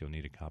refinance, you'll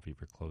need a copy of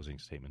your closing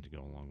statement to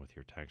go along with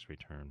your tax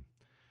return.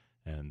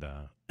 And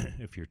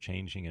if you're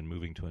changing and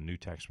moving to a new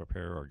tax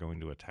preparer or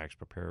going to a tax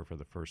preparer for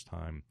the first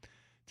time,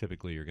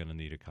 typically you're going to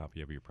need a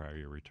copy of your prior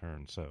year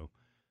return. So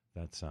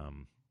that's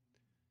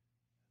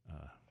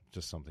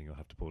just something you'll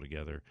have to pull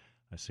together.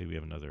 I see we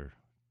have another.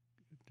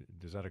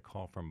 Is that a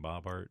call from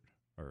Bob Art,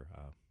 or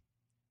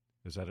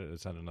is that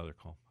another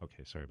call?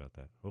 Okay, sorry about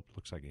that. Oh,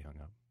 looks like he hung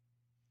up.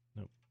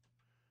 Nope.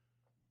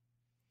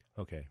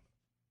 Okay.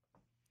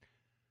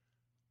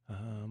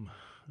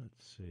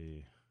 Let's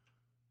see.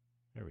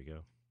 There we go.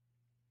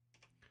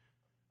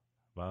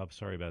 Bob,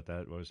 sorry about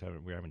that.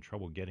 We're having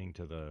trouble getting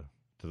to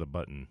the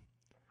button.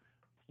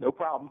 No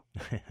problem.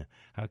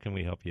 How can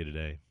we help you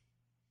today?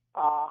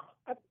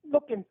 I'm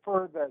looking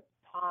for the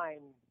time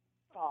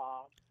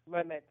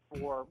limit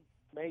for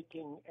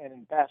making an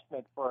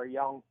investment for a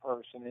young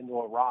person into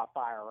a Roth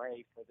IRA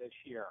for this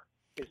year.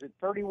 Is it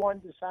 31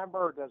 December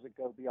or does it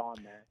go beyond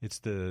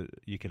that?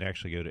 You can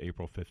actually go to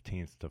April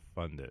 15th to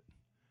fund it.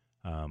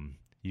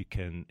 You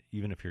can,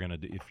 even if you're going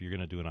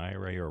to do an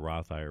IRA or a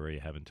Roth IRA, you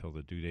have until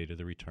the due date of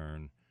the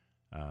return,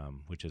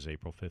 which is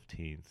April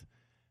 15th.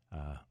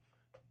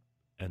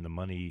 And the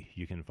money,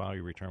 you can file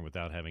your return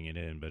without having it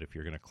in, but if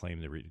you're going to claim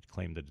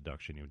the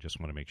deduction, you just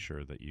want to make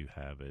sure that you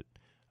have it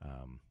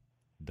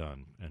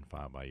done and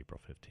filed by April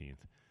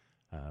 15th.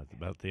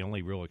 But the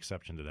only real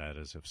exception to that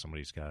is if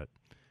somebody's got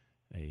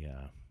a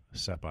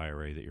SEP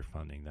IRA that you're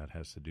funding, that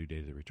has the due date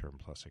of the return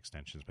plus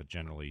extensions. But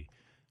generally,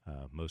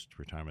 most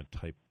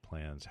retirement-type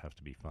plans have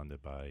to be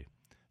funded by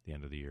the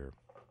end of the year,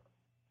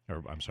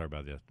 or I'm sorry,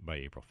 by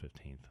April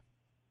 15th.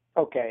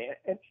 Okay,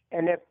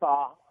 and if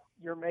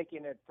you're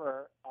making it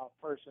for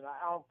a person,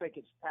 I don't think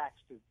it's tax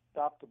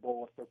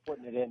deductible if they're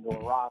putting it into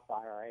a Roth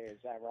IRA. Is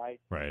that right?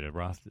 Right. A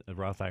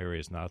Roth IRA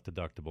is not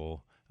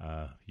deductible.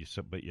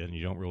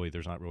 You don't really.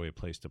 There's not really a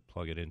place to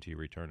plug it into your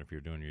return if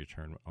you're doing your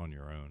return on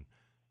your own.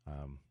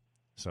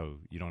 So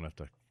you don't have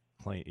to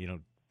claim. You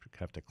don't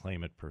have to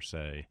claim it per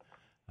se.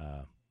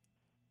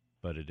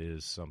 But it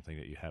is something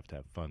that you have to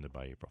have funded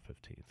by April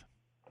 15th.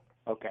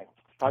 Okay.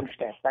 I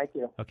understand. Thank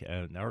you.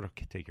 Okay. Now to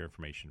take your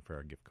information for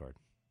our gift card.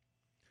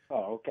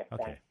 Oh, okay.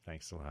 Okay.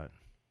 Thanks a lot.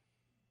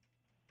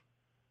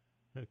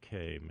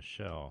 Okay,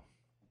 Michelle.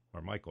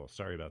 Or Michael.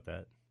 Sorry about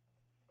that.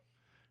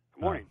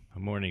 Good morning.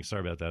 Good morning.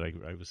 Sorry about that.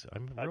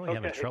 I'm really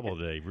having trouble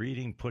today.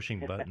 Reading, pushing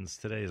buttons.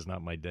 Today is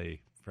not my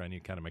day for any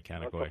kind of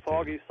mechanical activity. It's a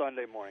foggy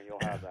Sunday morning. You'll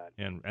have that.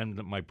 and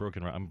my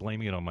broken. I'm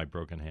blaming it on my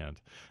broken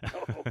hand.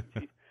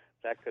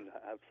 that could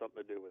have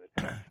something to do with it.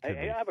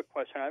 I have a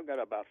question. I've got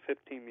about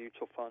 15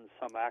 mutual funds,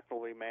 some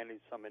actively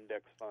managed, some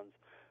index funds,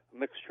 a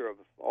mixture of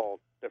all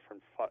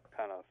different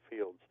kind of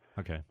fields.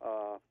 Okay.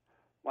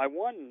 My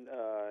one,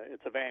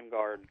 it's a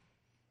Vanguard,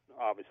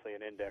 obviously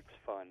an index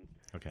fund.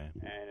 Okay.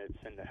 And it's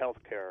in the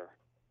healthcare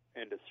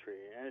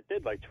industry. And it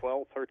did like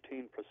 12,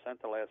 13%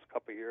 the last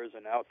couple of years,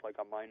 and now it's like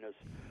a -7.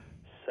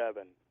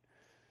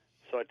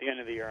 So at the end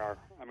of the year,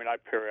 I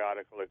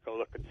periodically go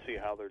look and see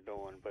how they're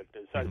doing. But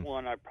is that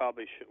one I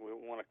probably we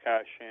want to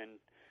cash in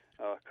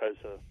because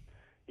of,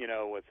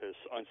 with this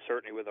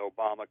uncertainty with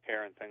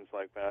Obamacare and things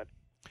like that?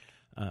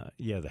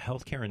 Yeah, the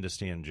healthcare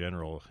industry in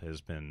general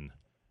has been,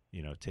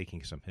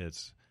 taking some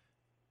hits.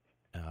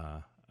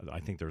 I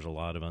think there's a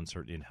lot of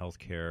uncertainty in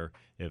healthcare.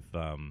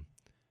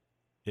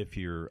 If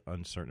you're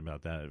uncertain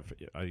about that,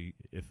 I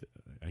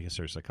guess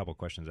there's a couple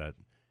questions that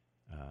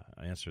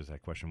answers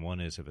that question. One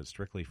is if it's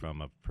strictly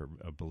from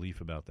a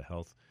belief about the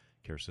health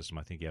care system,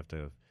 I think you have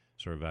to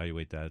sort of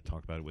evaluate that,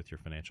 talk about it with your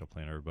financial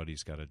planner.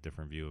 Everybody's got a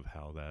different view of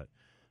how that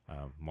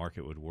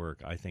market would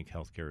work. I think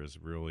healthcare is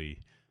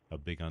really a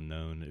big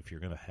unknown. If you're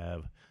going to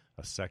have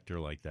a sector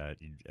like that,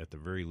 at the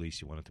very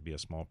least, you want it to be a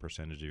small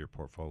percentage of your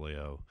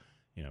portfolio,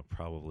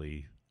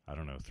 probably,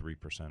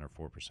 3%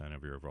 or 4%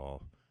 of your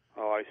overall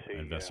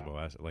investable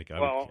asset. Like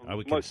I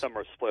would most of them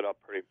are split up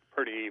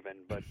pretty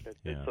even, but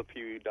it's a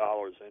few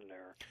dollars in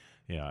there.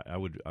 Yeah, I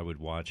would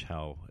watch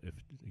how if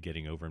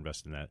getting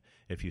overinvested in that.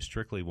 If you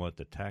strictly want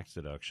the tax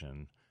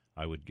deduction,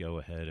 I would go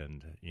ahead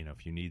and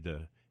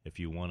if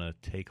you want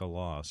to take a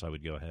loss, I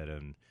would go ahead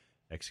and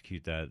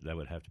execute that. That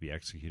would have to be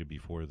executed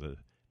before the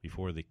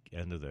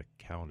end of the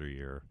calendar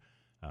year.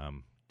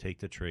 Take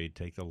the trade,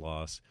 take the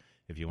loss.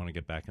 If you want to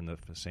get back in the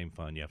same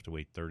fund, you have to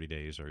wait 30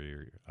 days, or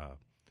your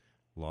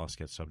loss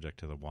gets subject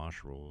to the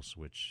wash rules,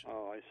 which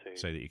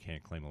say that you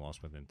can't claim a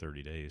loss within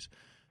 30 days.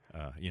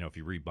 If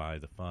you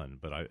rebuy the fund,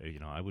 but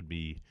I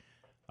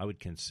would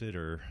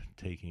consider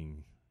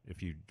taking,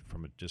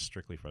 just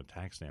strictly from a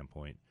tax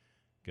standpoint,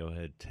 go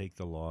ahead, take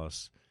the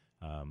loss.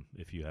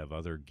 If you have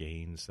other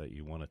gains that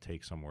you want to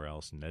take somewhere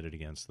else, net it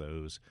against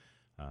those.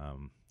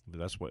 But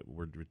that's what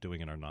we're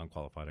doing in our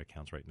non-qualified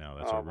accounts right now.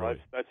 That's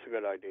a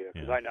good idea,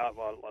 because I know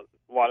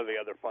a lot of the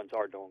other funds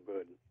are doing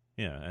good.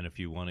 Yeah, and if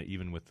you want to,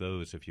 even with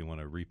those, if you want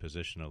to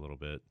reposition a little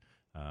bit,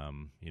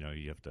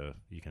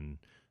 you can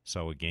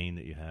sell a gain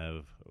that you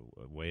have,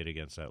 weigh it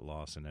against that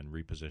loss, and then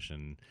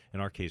reposition. In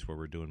our case, where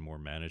we're doing more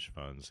managed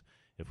funds,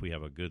 if we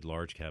have a good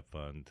large cap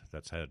fund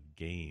that's had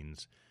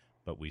gains,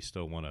 but we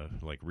still want to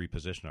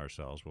reposition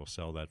ourselves, we'll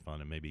sell that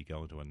fund and maybe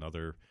go into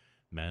another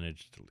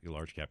managed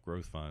large cap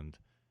growth fund,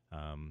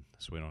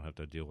 so we don't have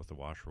to deal with the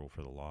wash rule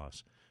for the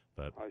loss.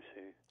 But I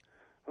see.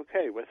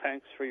 Okay, well,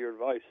 thanks for your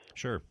advice.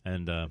 Sure,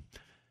 and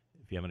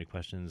if you have any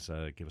questions,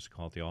 give us a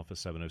call at the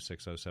office,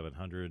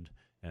 706-0700,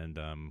 and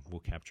we'll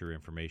capture your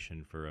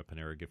information for a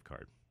Panera gift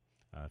card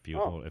if you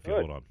hold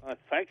on.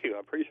 Thank you. I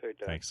appreciate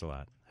that. Thanks a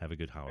lot. Have a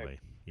good holiday.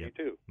 Yep.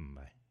 You too.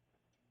 Bye.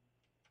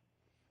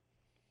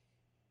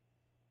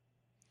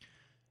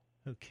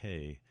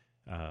 Okay.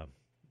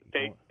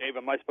 Dave,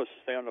 am I supposed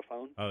to stay on the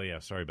phone? Oh, yeah.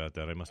 Sorry about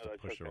that. I must have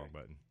pushed the wrong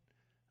button.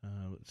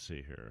 Let's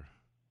see here.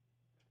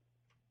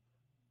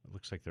 It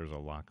looks like there's a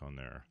lock on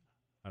there.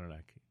 I don't know.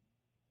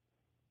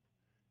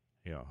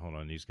 Yeah, hold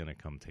on. He's going to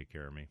come take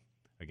care of me.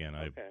 Again,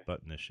 I have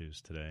button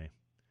issues today.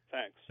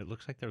 Thanks. It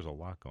looks like there's a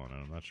lock on it.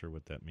 I'm not sure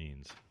what that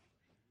means.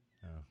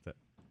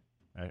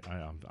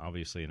 I'm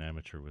obviously an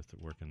amateur with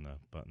working the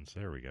buttons.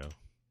 There we go.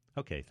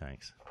 Okay,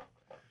 thanks.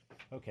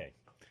 Okay.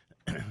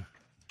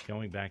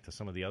 Going back to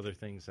some of the other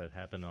things that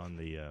happen on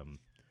the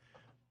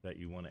that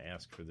you want to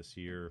ask for this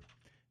year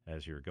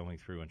as you're going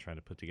through and trying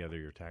to put together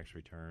your tax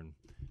return.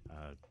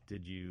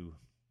 Did you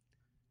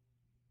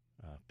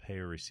pay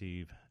or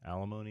receive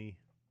alimony?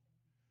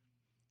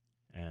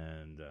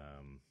 And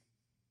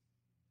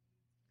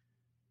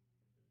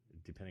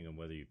depending on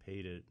whether you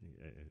paid it,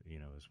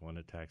 is one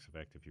a tax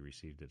effect. If you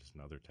received it, it's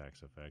another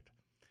tax effect.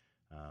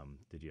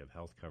 Did you have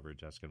health coverage?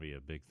 That's going to be a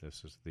big.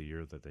 This is the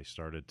year that they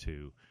started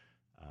to.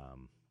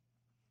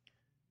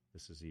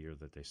 This is the year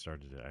that they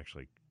started to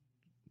actually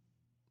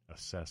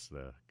assess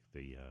the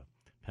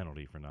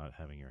penalty for not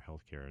having your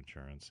health care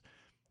insurance.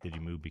 Did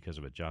you move because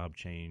of a job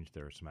change?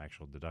 There are some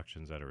actual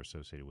deductions that are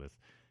associated with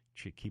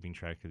keeping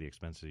track of the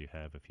expenses you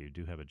have. If you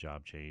do have a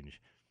job change,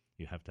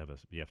 you have to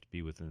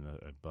be within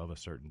above a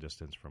certain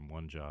distance from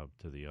one job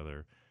to the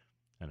other,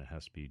 and it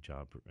has to be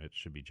job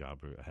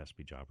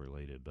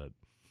related. But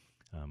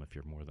if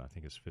you're more than, I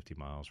think it's 50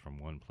 miles from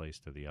one place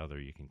to the other,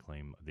 you can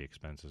claim the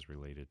expenses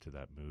related to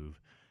that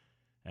move.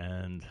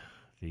 And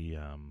the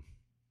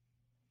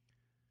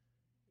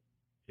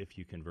if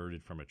you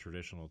converted from a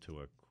traditional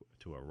to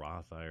a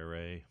Roth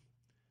IRA,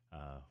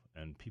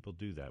 and people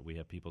do that. We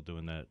have people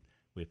doing that.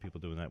 We have people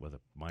doing that with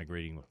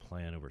migrating a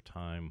plan over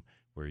time,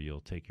 where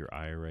you'll take your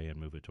IRA and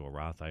move it to a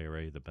Roth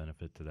IRA. The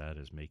benefit to that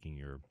is making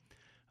your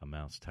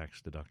amounts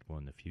tax deductible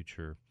in the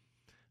future.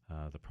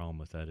 The problem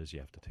with that is you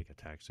have to take a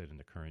tax hit in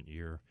the current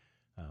year.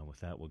 With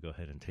that, we'll go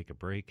ahead and take a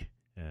break,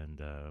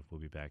 and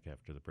we'll be back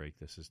after the break.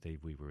 This is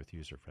Dave Weaver with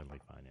User Friendly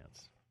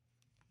Finance.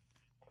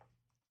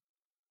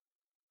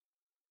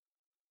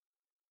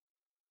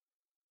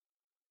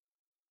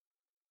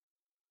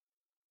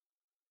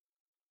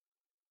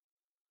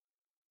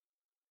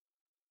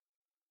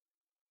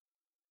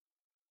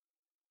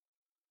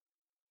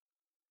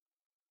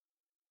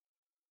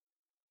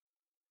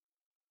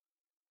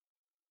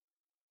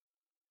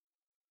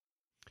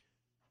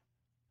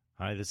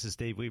 Hi, this is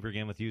Dave Weaver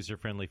again with User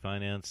Friendly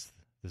Finance.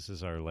 This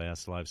is our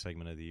last live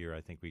segment of the year. I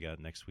think we got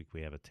next week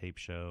we have a tape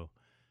show,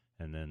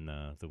 and then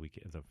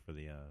for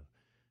the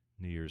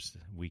New Year's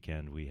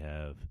weekend we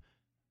have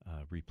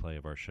a replay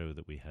of our show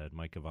that we had.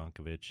 Mike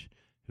Ivankovich,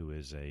 who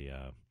is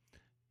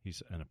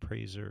he's an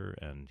appraiser,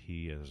 and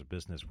he has a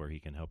business where he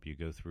can help you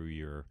go through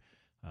your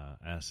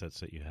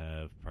assets that you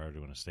have prior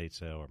to an estate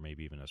sale, or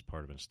maybe even as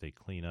part of an estate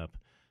cleanup,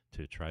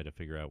 to try to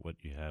figure out what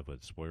you have,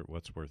 what's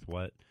worth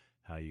what,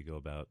 how you go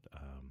about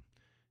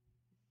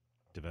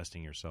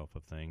divesting yourself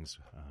of things,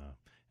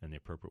 and the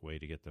appropriate way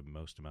to get the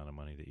most amount of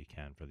money that you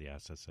can for the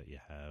assets that you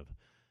have.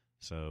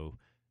 So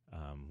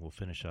we'll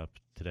finish up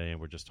today, and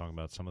we're just talking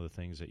about some of the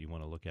things that you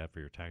want to look at for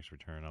your tax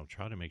return. I'll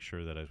try to make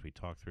sure that as we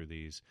talk through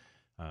these,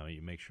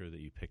 you make sure that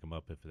you pick them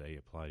up if they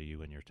apply to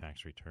you in your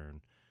tax return,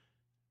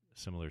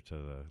 similar to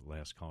the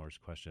last caller's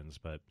questions.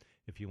 But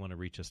if you want to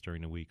reach us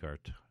during the week,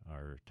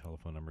 our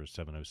telephone number is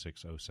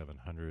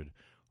 706-0700,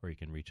 or you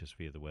can reach us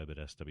via the web at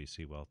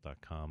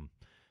swcwealth.com.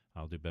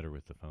 I'll do better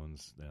with the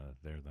phones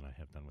there than I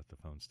have done with the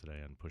phones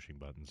today on pushing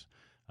buttons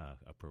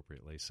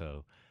appropriately.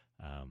 So,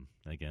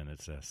 again,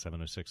 it's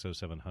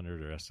 706-0700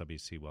 or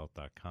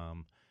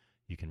swcwealth.com.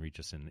 You can reach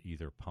us in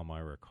either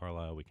Palmyra or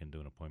Carlisle. We can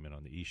do an appointment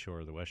on the East Shore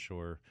or the West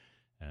Shore.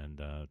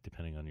 And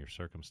depending on your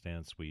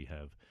circumstance, we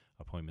have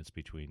appointments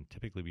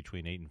typically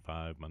between 8 and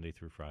 5, Monday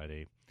through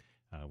Friday.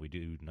 We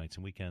do nights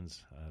and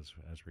weekends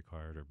as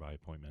required or by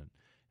appointment.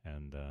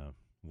 And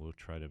we'll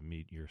try to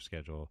meet your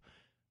schedule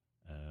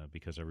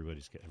because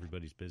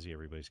everybody's busy.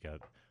 Everybody's got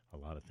a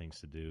lot of things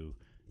to do,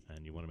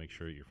 and you want to make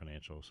sure your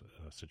financial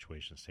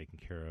situation is taken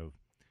care of.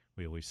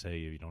 We always say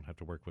you don't have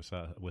to work with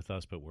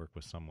us, but work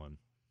with someone.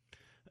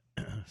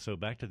 So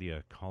back to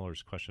the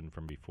caller's question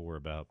from before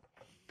about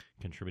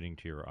contributing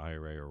to your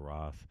IRA or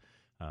Roth.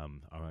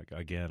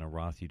 Again, a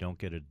Roth, you don't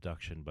get a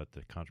deduction, but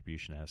the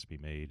contribution has to be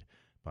made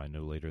by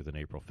no later than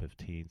April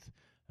 15th.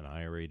 An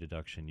IRA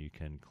deduction you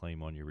can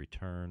claim on your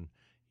return.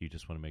 You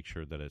just want to make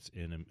sure that it's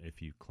in.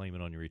 If you claim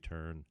it on your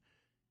return,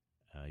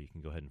 you can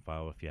go ahead and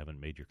file if you haven't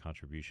made your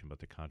contribution, but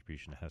the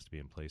contribution has to be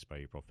in place by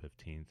April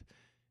 15th.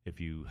 If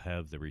you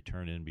have the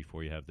return in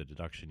before you have the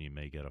deduction, you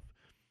may get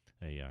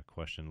a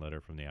question letter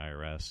from the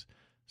IRS.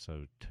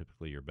 So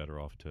typically you're better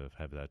off to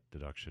have that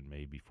deduction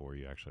made before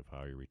you actually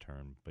file your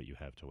return, but you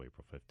have till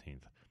April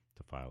 15th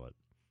to file it.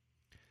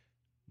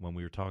 When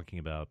we were talking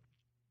about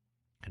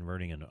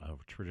converting a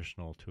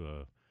traditional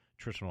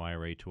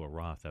IRA to a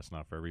Roth, that's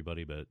not for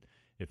everybody, but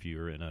if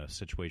you're in a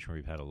situation where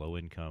you've had a low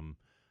income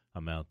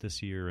amount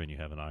this year and you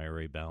have an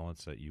IRA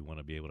balance that you want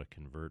to be able to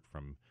convert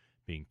from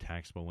being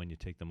taxable when you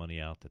take the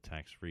money out to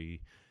tax-free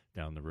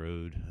down the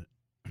road,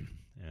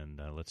 and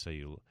let's say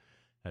you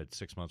had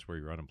 6 months where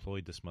you're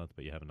unemployed this month,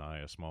 but you have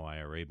a small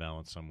IRA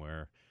balance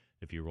somewhere.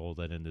 If you roll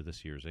that into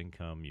this year's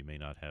income, you may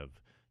not have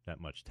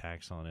that much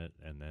tax on it,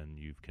 and then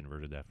you've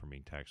converted that from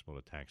being taxable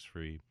to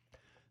tax-free.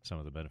 Some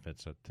of the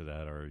benefits to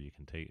that are you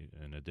can take,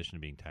 in addition to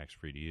being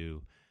tax-free to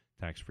you,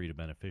 tax-free to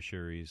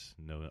beneficiaries,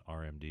 no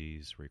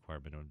RMDs,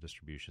 required minimum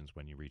distributions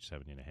when you reach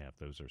 70.5.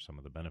 Those are some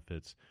of the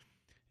benefits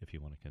if you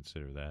want to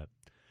consider that.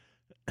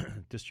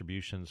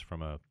 Distributions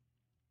from a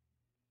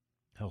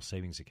health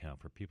savings account.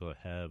 For people that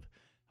have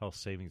health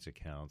savings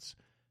accounts,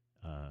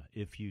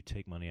 if you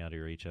take money out of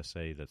your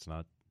HSA that's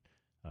not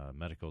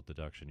medical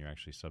deduction, you're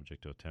actually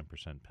subject to a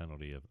 10%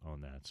 penalty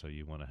on that. So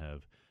you want to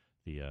have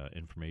the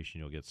information.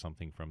 You'll get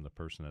something from the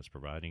person that's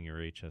providing your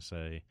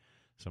HSA,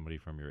 somebody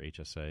from your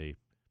HSA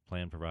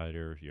plan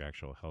provider, your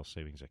actual health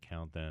savings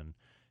account then,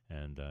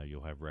 and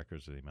you'll have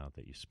records of the amount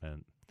that you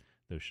spent.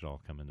 Those should all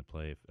come into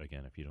play,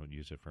 if you don't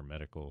use it for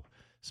medical,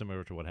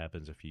 similar to what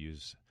happens if you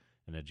use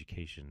an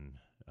education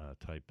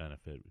type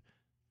benefit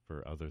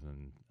for other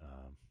than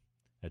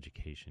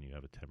education. You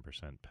have a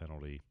 10%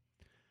 penalty.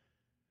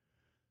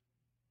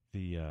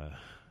 The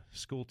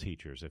school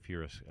teachers, if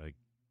you're a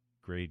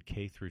grade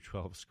K through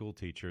 12 school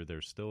teacher,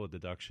 there's still a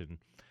deduction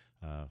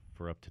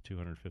for up to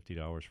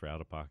 $250 for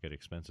out-of-pocket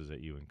expenses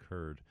that you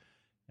incurred.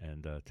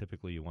 And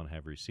typically you want to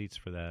have receipts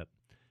for that.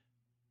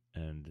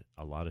 And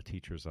a lot of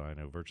teachers I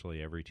know,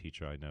 virtually every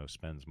teacher I know,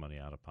 spends money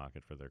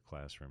out-of-pocket for their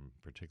classroom,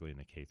 particularly in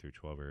the K through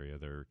 12 area.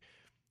 They're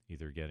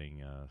either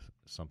getting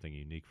something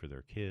unique for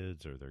their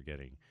kids, or they're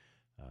getting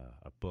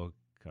a book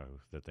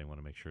that they want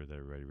to make sure that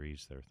everybody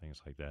reads. There are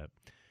things like that.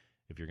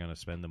 If you're going to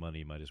spend the money,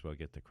 you might as well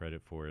get the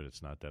credit for it.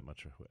 It's not that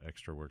much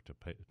extra work to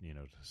pay,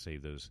 to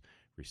save those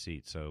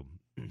receipts. So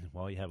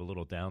while you have a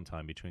little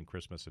downtime between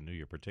Christmas and New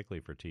Year,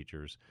 particularly for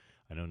teachers,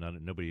 I know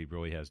nobody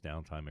really has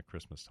downtime at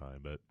Christmas time,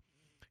 but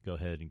go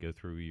ahead and go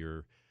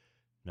through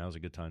now's a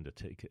good time to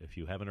take, if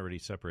you haven't already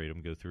separated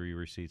them, go through your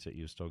receipts that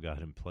you've still got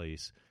in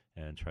place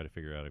and try to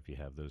figure out if you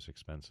have those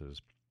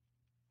expenses.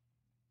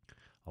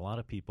 A lot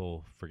of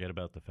people forget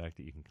about the fact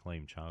that you can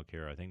claim child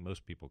care. I think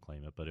most people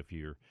claim it, but if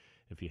you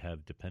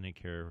have dependent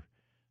care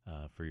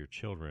for your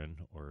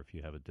children, or if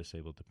you have a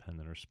disabled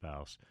dependent or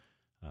spouse,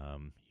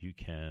 you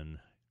can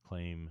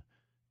claim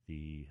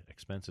the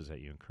expenses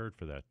that you incurred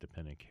for that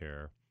dependent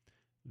care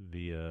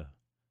via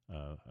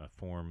a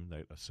form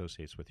that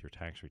associates with your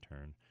tax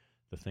return.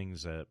 the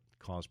things that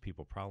cause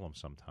people problems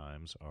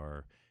sometimes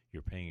are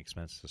you're paying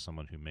expenses to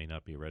someone who may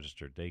not be a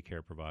registered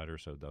daycare provider,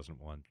 so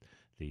doesn't want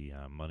the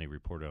money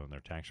reported on their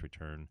tax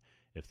return.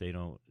 If they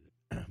don't,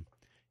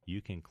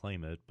 you can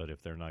claim it, but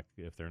if they're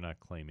not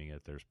claiming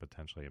it, there's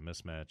potentially a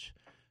mismatch.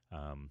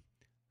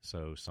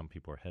 So some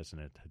people are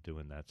hesitant to do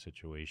in that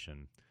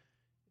situation.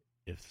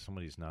 If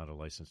somebody's not a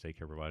licensed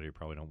daycare provider, you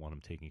probably don't want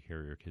them taking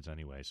care of your kids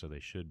anyway, so they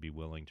should be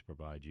willing to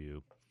provide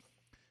you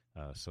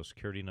a Social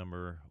Security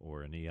number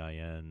or an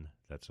EIN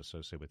that's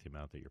associated with the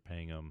amount that you're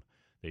paying them.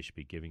 They should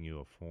be giving you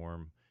a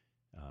form.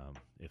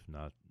 If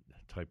not,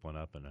 type one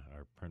up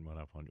or print one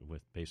up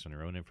based on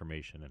your own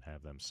information and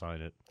have them sign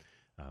it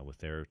with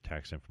their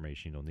tax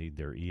information. You'll need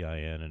their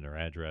EIN and their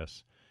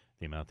address,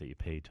 the amount that you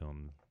paid to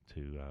them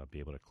to be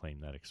able to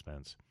claim that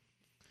expense.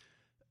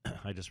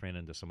 I just ran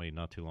into somebody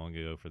not too long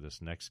ago for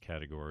this next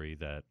category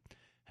that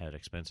had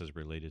expenses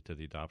related to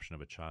the adoption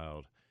of a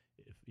child.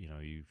 If,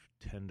 you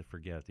tend to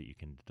forget that you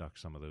can deduct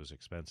some of those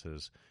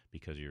expenses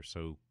because you're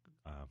so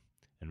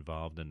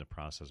involved in the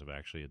process of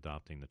actually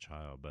adopting the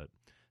child. But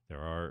there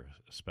are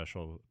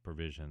special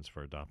provisions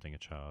for adopting a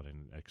child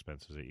and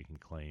expenses that you can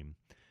claim.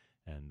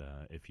 And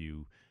if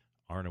you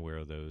aren't aware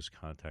of those,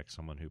 contact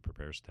someone who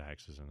prepares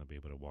taxes, and they'll be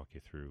able to walk you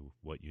through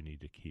what you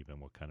need to keep and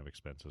what kind of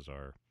expenses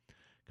are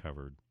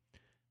covered.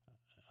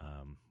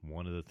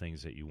 One of the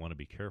things that you want to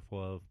be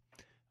careful of,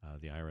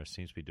 the IRS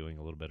seems to be doing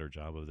a little better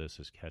job of this,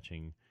 is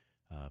catching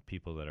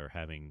people that are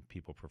having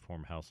people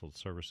perform household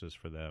services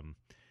for them.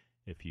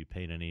 If you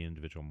paid any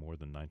individual more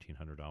than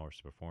 $1,900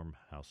 to perform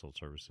household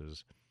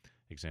services,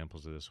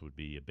 examples of this would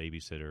be a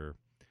babysitter,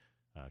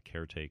 a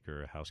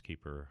caretaker, a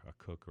housekeeper, a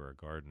cook, or a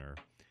gardener.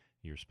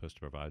 You're supposed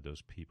to provide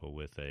those people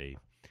with a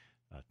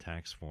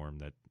tax form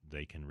that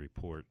they can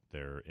report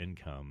their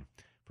income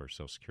for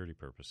Social Security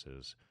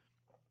purposes.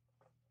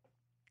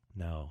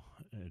 Now,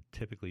 it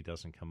typically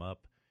doesn't come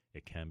up.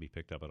 It can be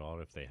picked up at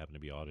audit. If they happen to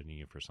be auditing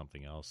you for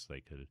something else,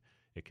 it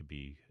could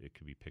be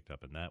picked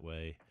up in that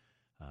way.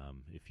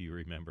 If you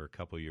remember, a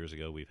couple of years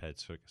ago, we've had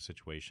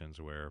situations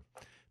where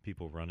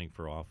people running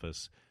for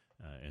office,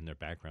 in their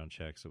background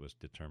checks, it was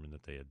determined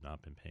that they had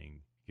not been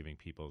giving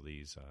people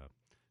these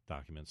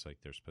documents like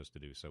they're supposed to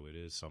do. So it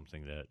is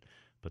something that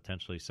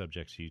potentially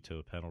subjects you to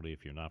a penalty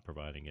if you're not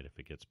providing it, if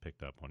it gets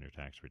picked up on your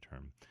tax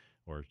return,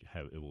 or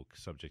it will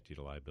subject you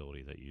to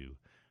liability that you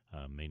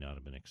may not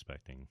have been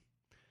expecting.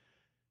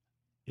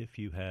 If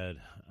you had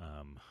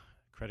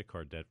credit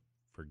card debt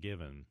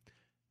forgiven,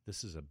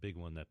 this is a big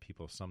one that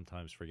people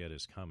sometimes forget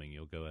is coming.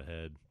 You'll go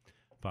ahead,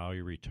 file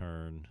your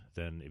return,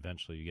 then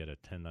eventually you get a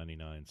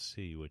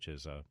 1099-C, which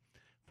is a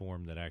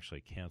form that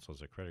actually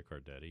cancels a credit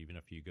card debt. Even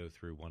if you go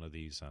through one of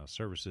these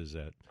services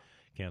that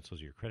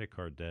cancels your credit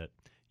card debt,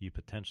 you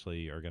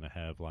potentially are going to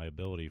have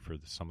liability for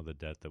some of the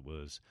debt that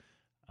was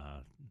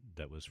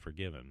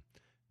forgiven.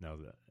 Now,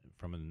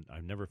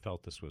 I've never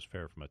felt this was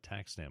fair from a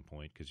tax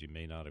standpoint, because you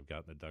may not have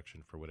gotten a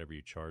deduction for whatever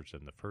you charged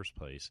in the first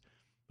place.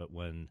 But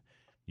when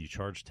you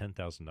charge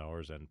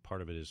 $10,000 and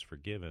part of it is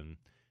forgiven,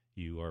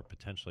 you are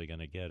potentially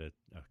going to get a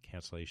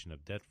cancellation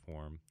of debt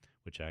form,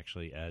 which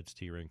actually adds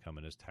to your income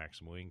and is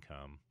taxable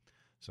income.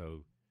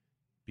 So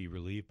be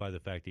relieved by the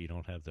fact that you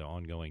don't have the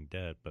ongoing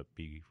debt, but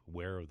be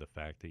aware of the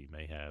fact that you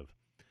may have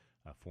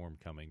a form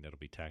coming that will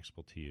be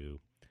taxable to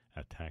you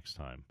at tax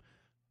time.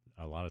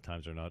 A lot of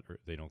times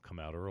they don't come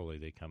out early.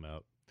 They come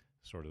out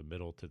sort of the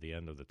middle to the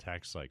end of the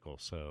tax cycle.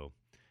 So,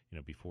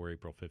 before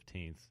April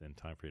 15th, in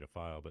time for you to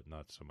file, but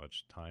not so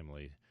much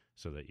timely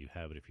so that you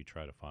have it if you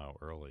try to file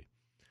early.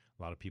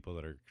 A lot of people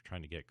that are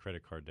trying to get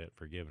credit card debt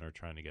forgiven are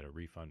trying to get a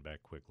refund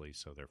back quickly,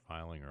 so they're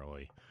filing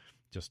early.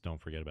 Just don't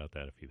forget about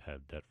that if you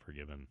have debt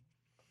forgiven.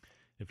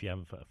 If you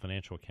have a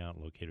financial account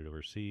located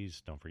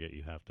overseas, don't forget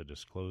you have to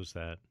disclose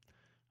that.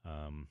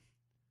 And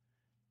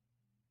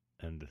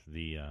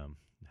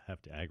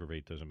have to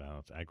aggregate those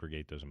amounts.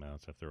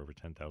 If they're over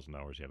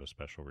 $10,000, you have a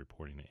special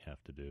reporting that you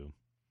have to do.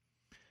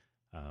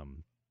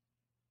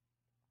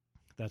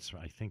 That's,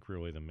 I think,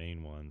 really the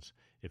main ones.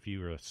 If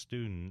you're a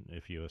student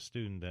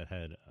that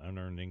had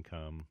unearned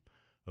income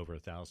over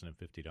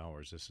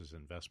 $1,050, this is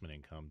investment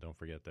income. Don't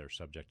forget they're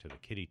subject to the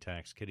kiddie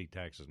tax. Kiddie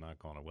tax has not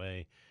gone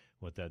away.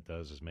 What that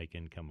does is make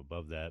income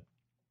above that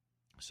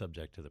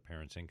subject to the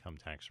parent's income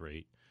tax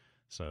rate.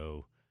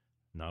 So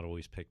not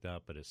always picked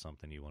up, but it's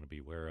something you want to be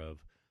aware of.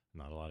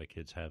 Not a lot of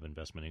kids have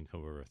investment income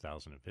over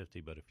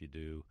 $1,050, but if you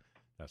do,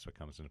 that's what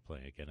comes into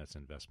play. Again, it's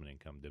investment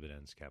income,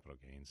 dividends, capital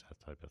gains,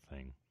 that type of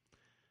thing.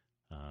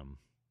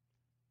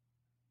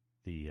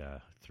 The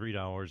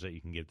 $3 that you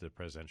can give to the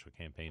presidential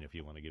campaign, if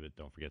you want to give it,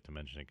 don't forget to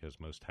mention it, because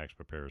most tax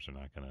preparers are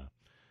not going to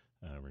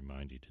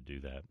remind you to do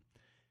that.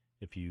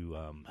 If you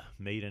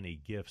made any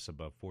gifts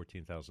above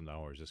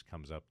 $14,000, this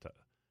comes up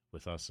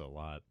with us a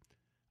lot.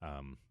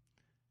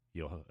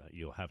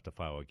 You'll have to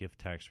file a gift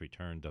tax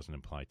return. Doesn't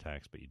imply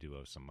tax, but you do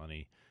owe some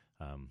money.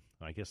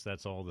 I guess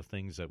that's all the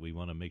things that we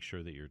want to make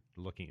sure that you're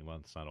looking at.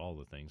 Well, it's not all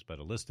the things, but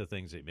a list of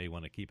things that you may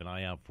want to keep an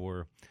eye out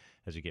for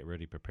as you get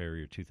ready to prepare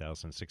your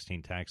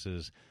 2016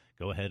 taxes.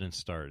 Go ahead and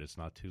start. It's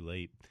not too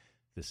late.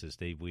 This is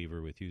Dave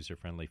Weaver with User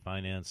Friendly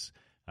Finance.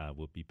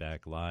 We'll be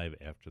back live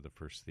after the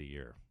first of the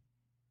year.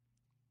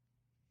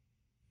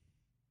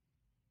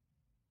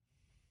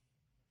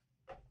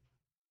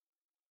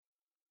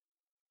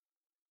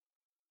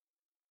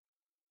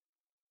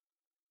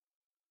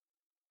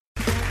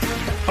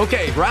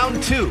 Okay,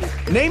 round two.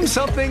 Name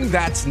something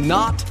that's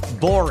not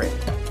boring.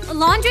 A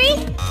laundry?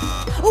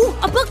 Ooh,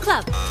 a book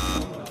club.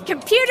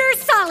 Computer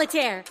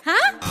solitaire,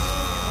 huh?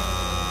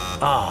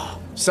 Ah,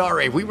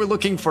 sorry, we were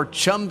looking for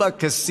Chumba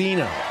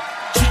Casino.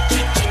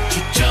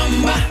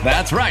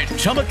 That's right,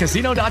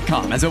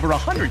 ChumbaCasino.com has over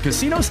 100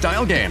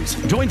 casino-style games.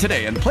 Join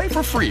today and play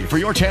for free for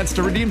your chance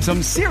to redeem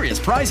some serious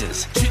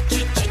prizes.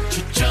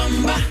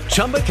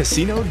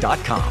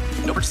 ChumbaCasino.com.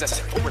 No purchase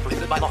necessary. Void where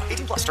prohibited by law.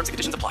 18+ terms and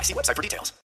conditions apply. See website for details.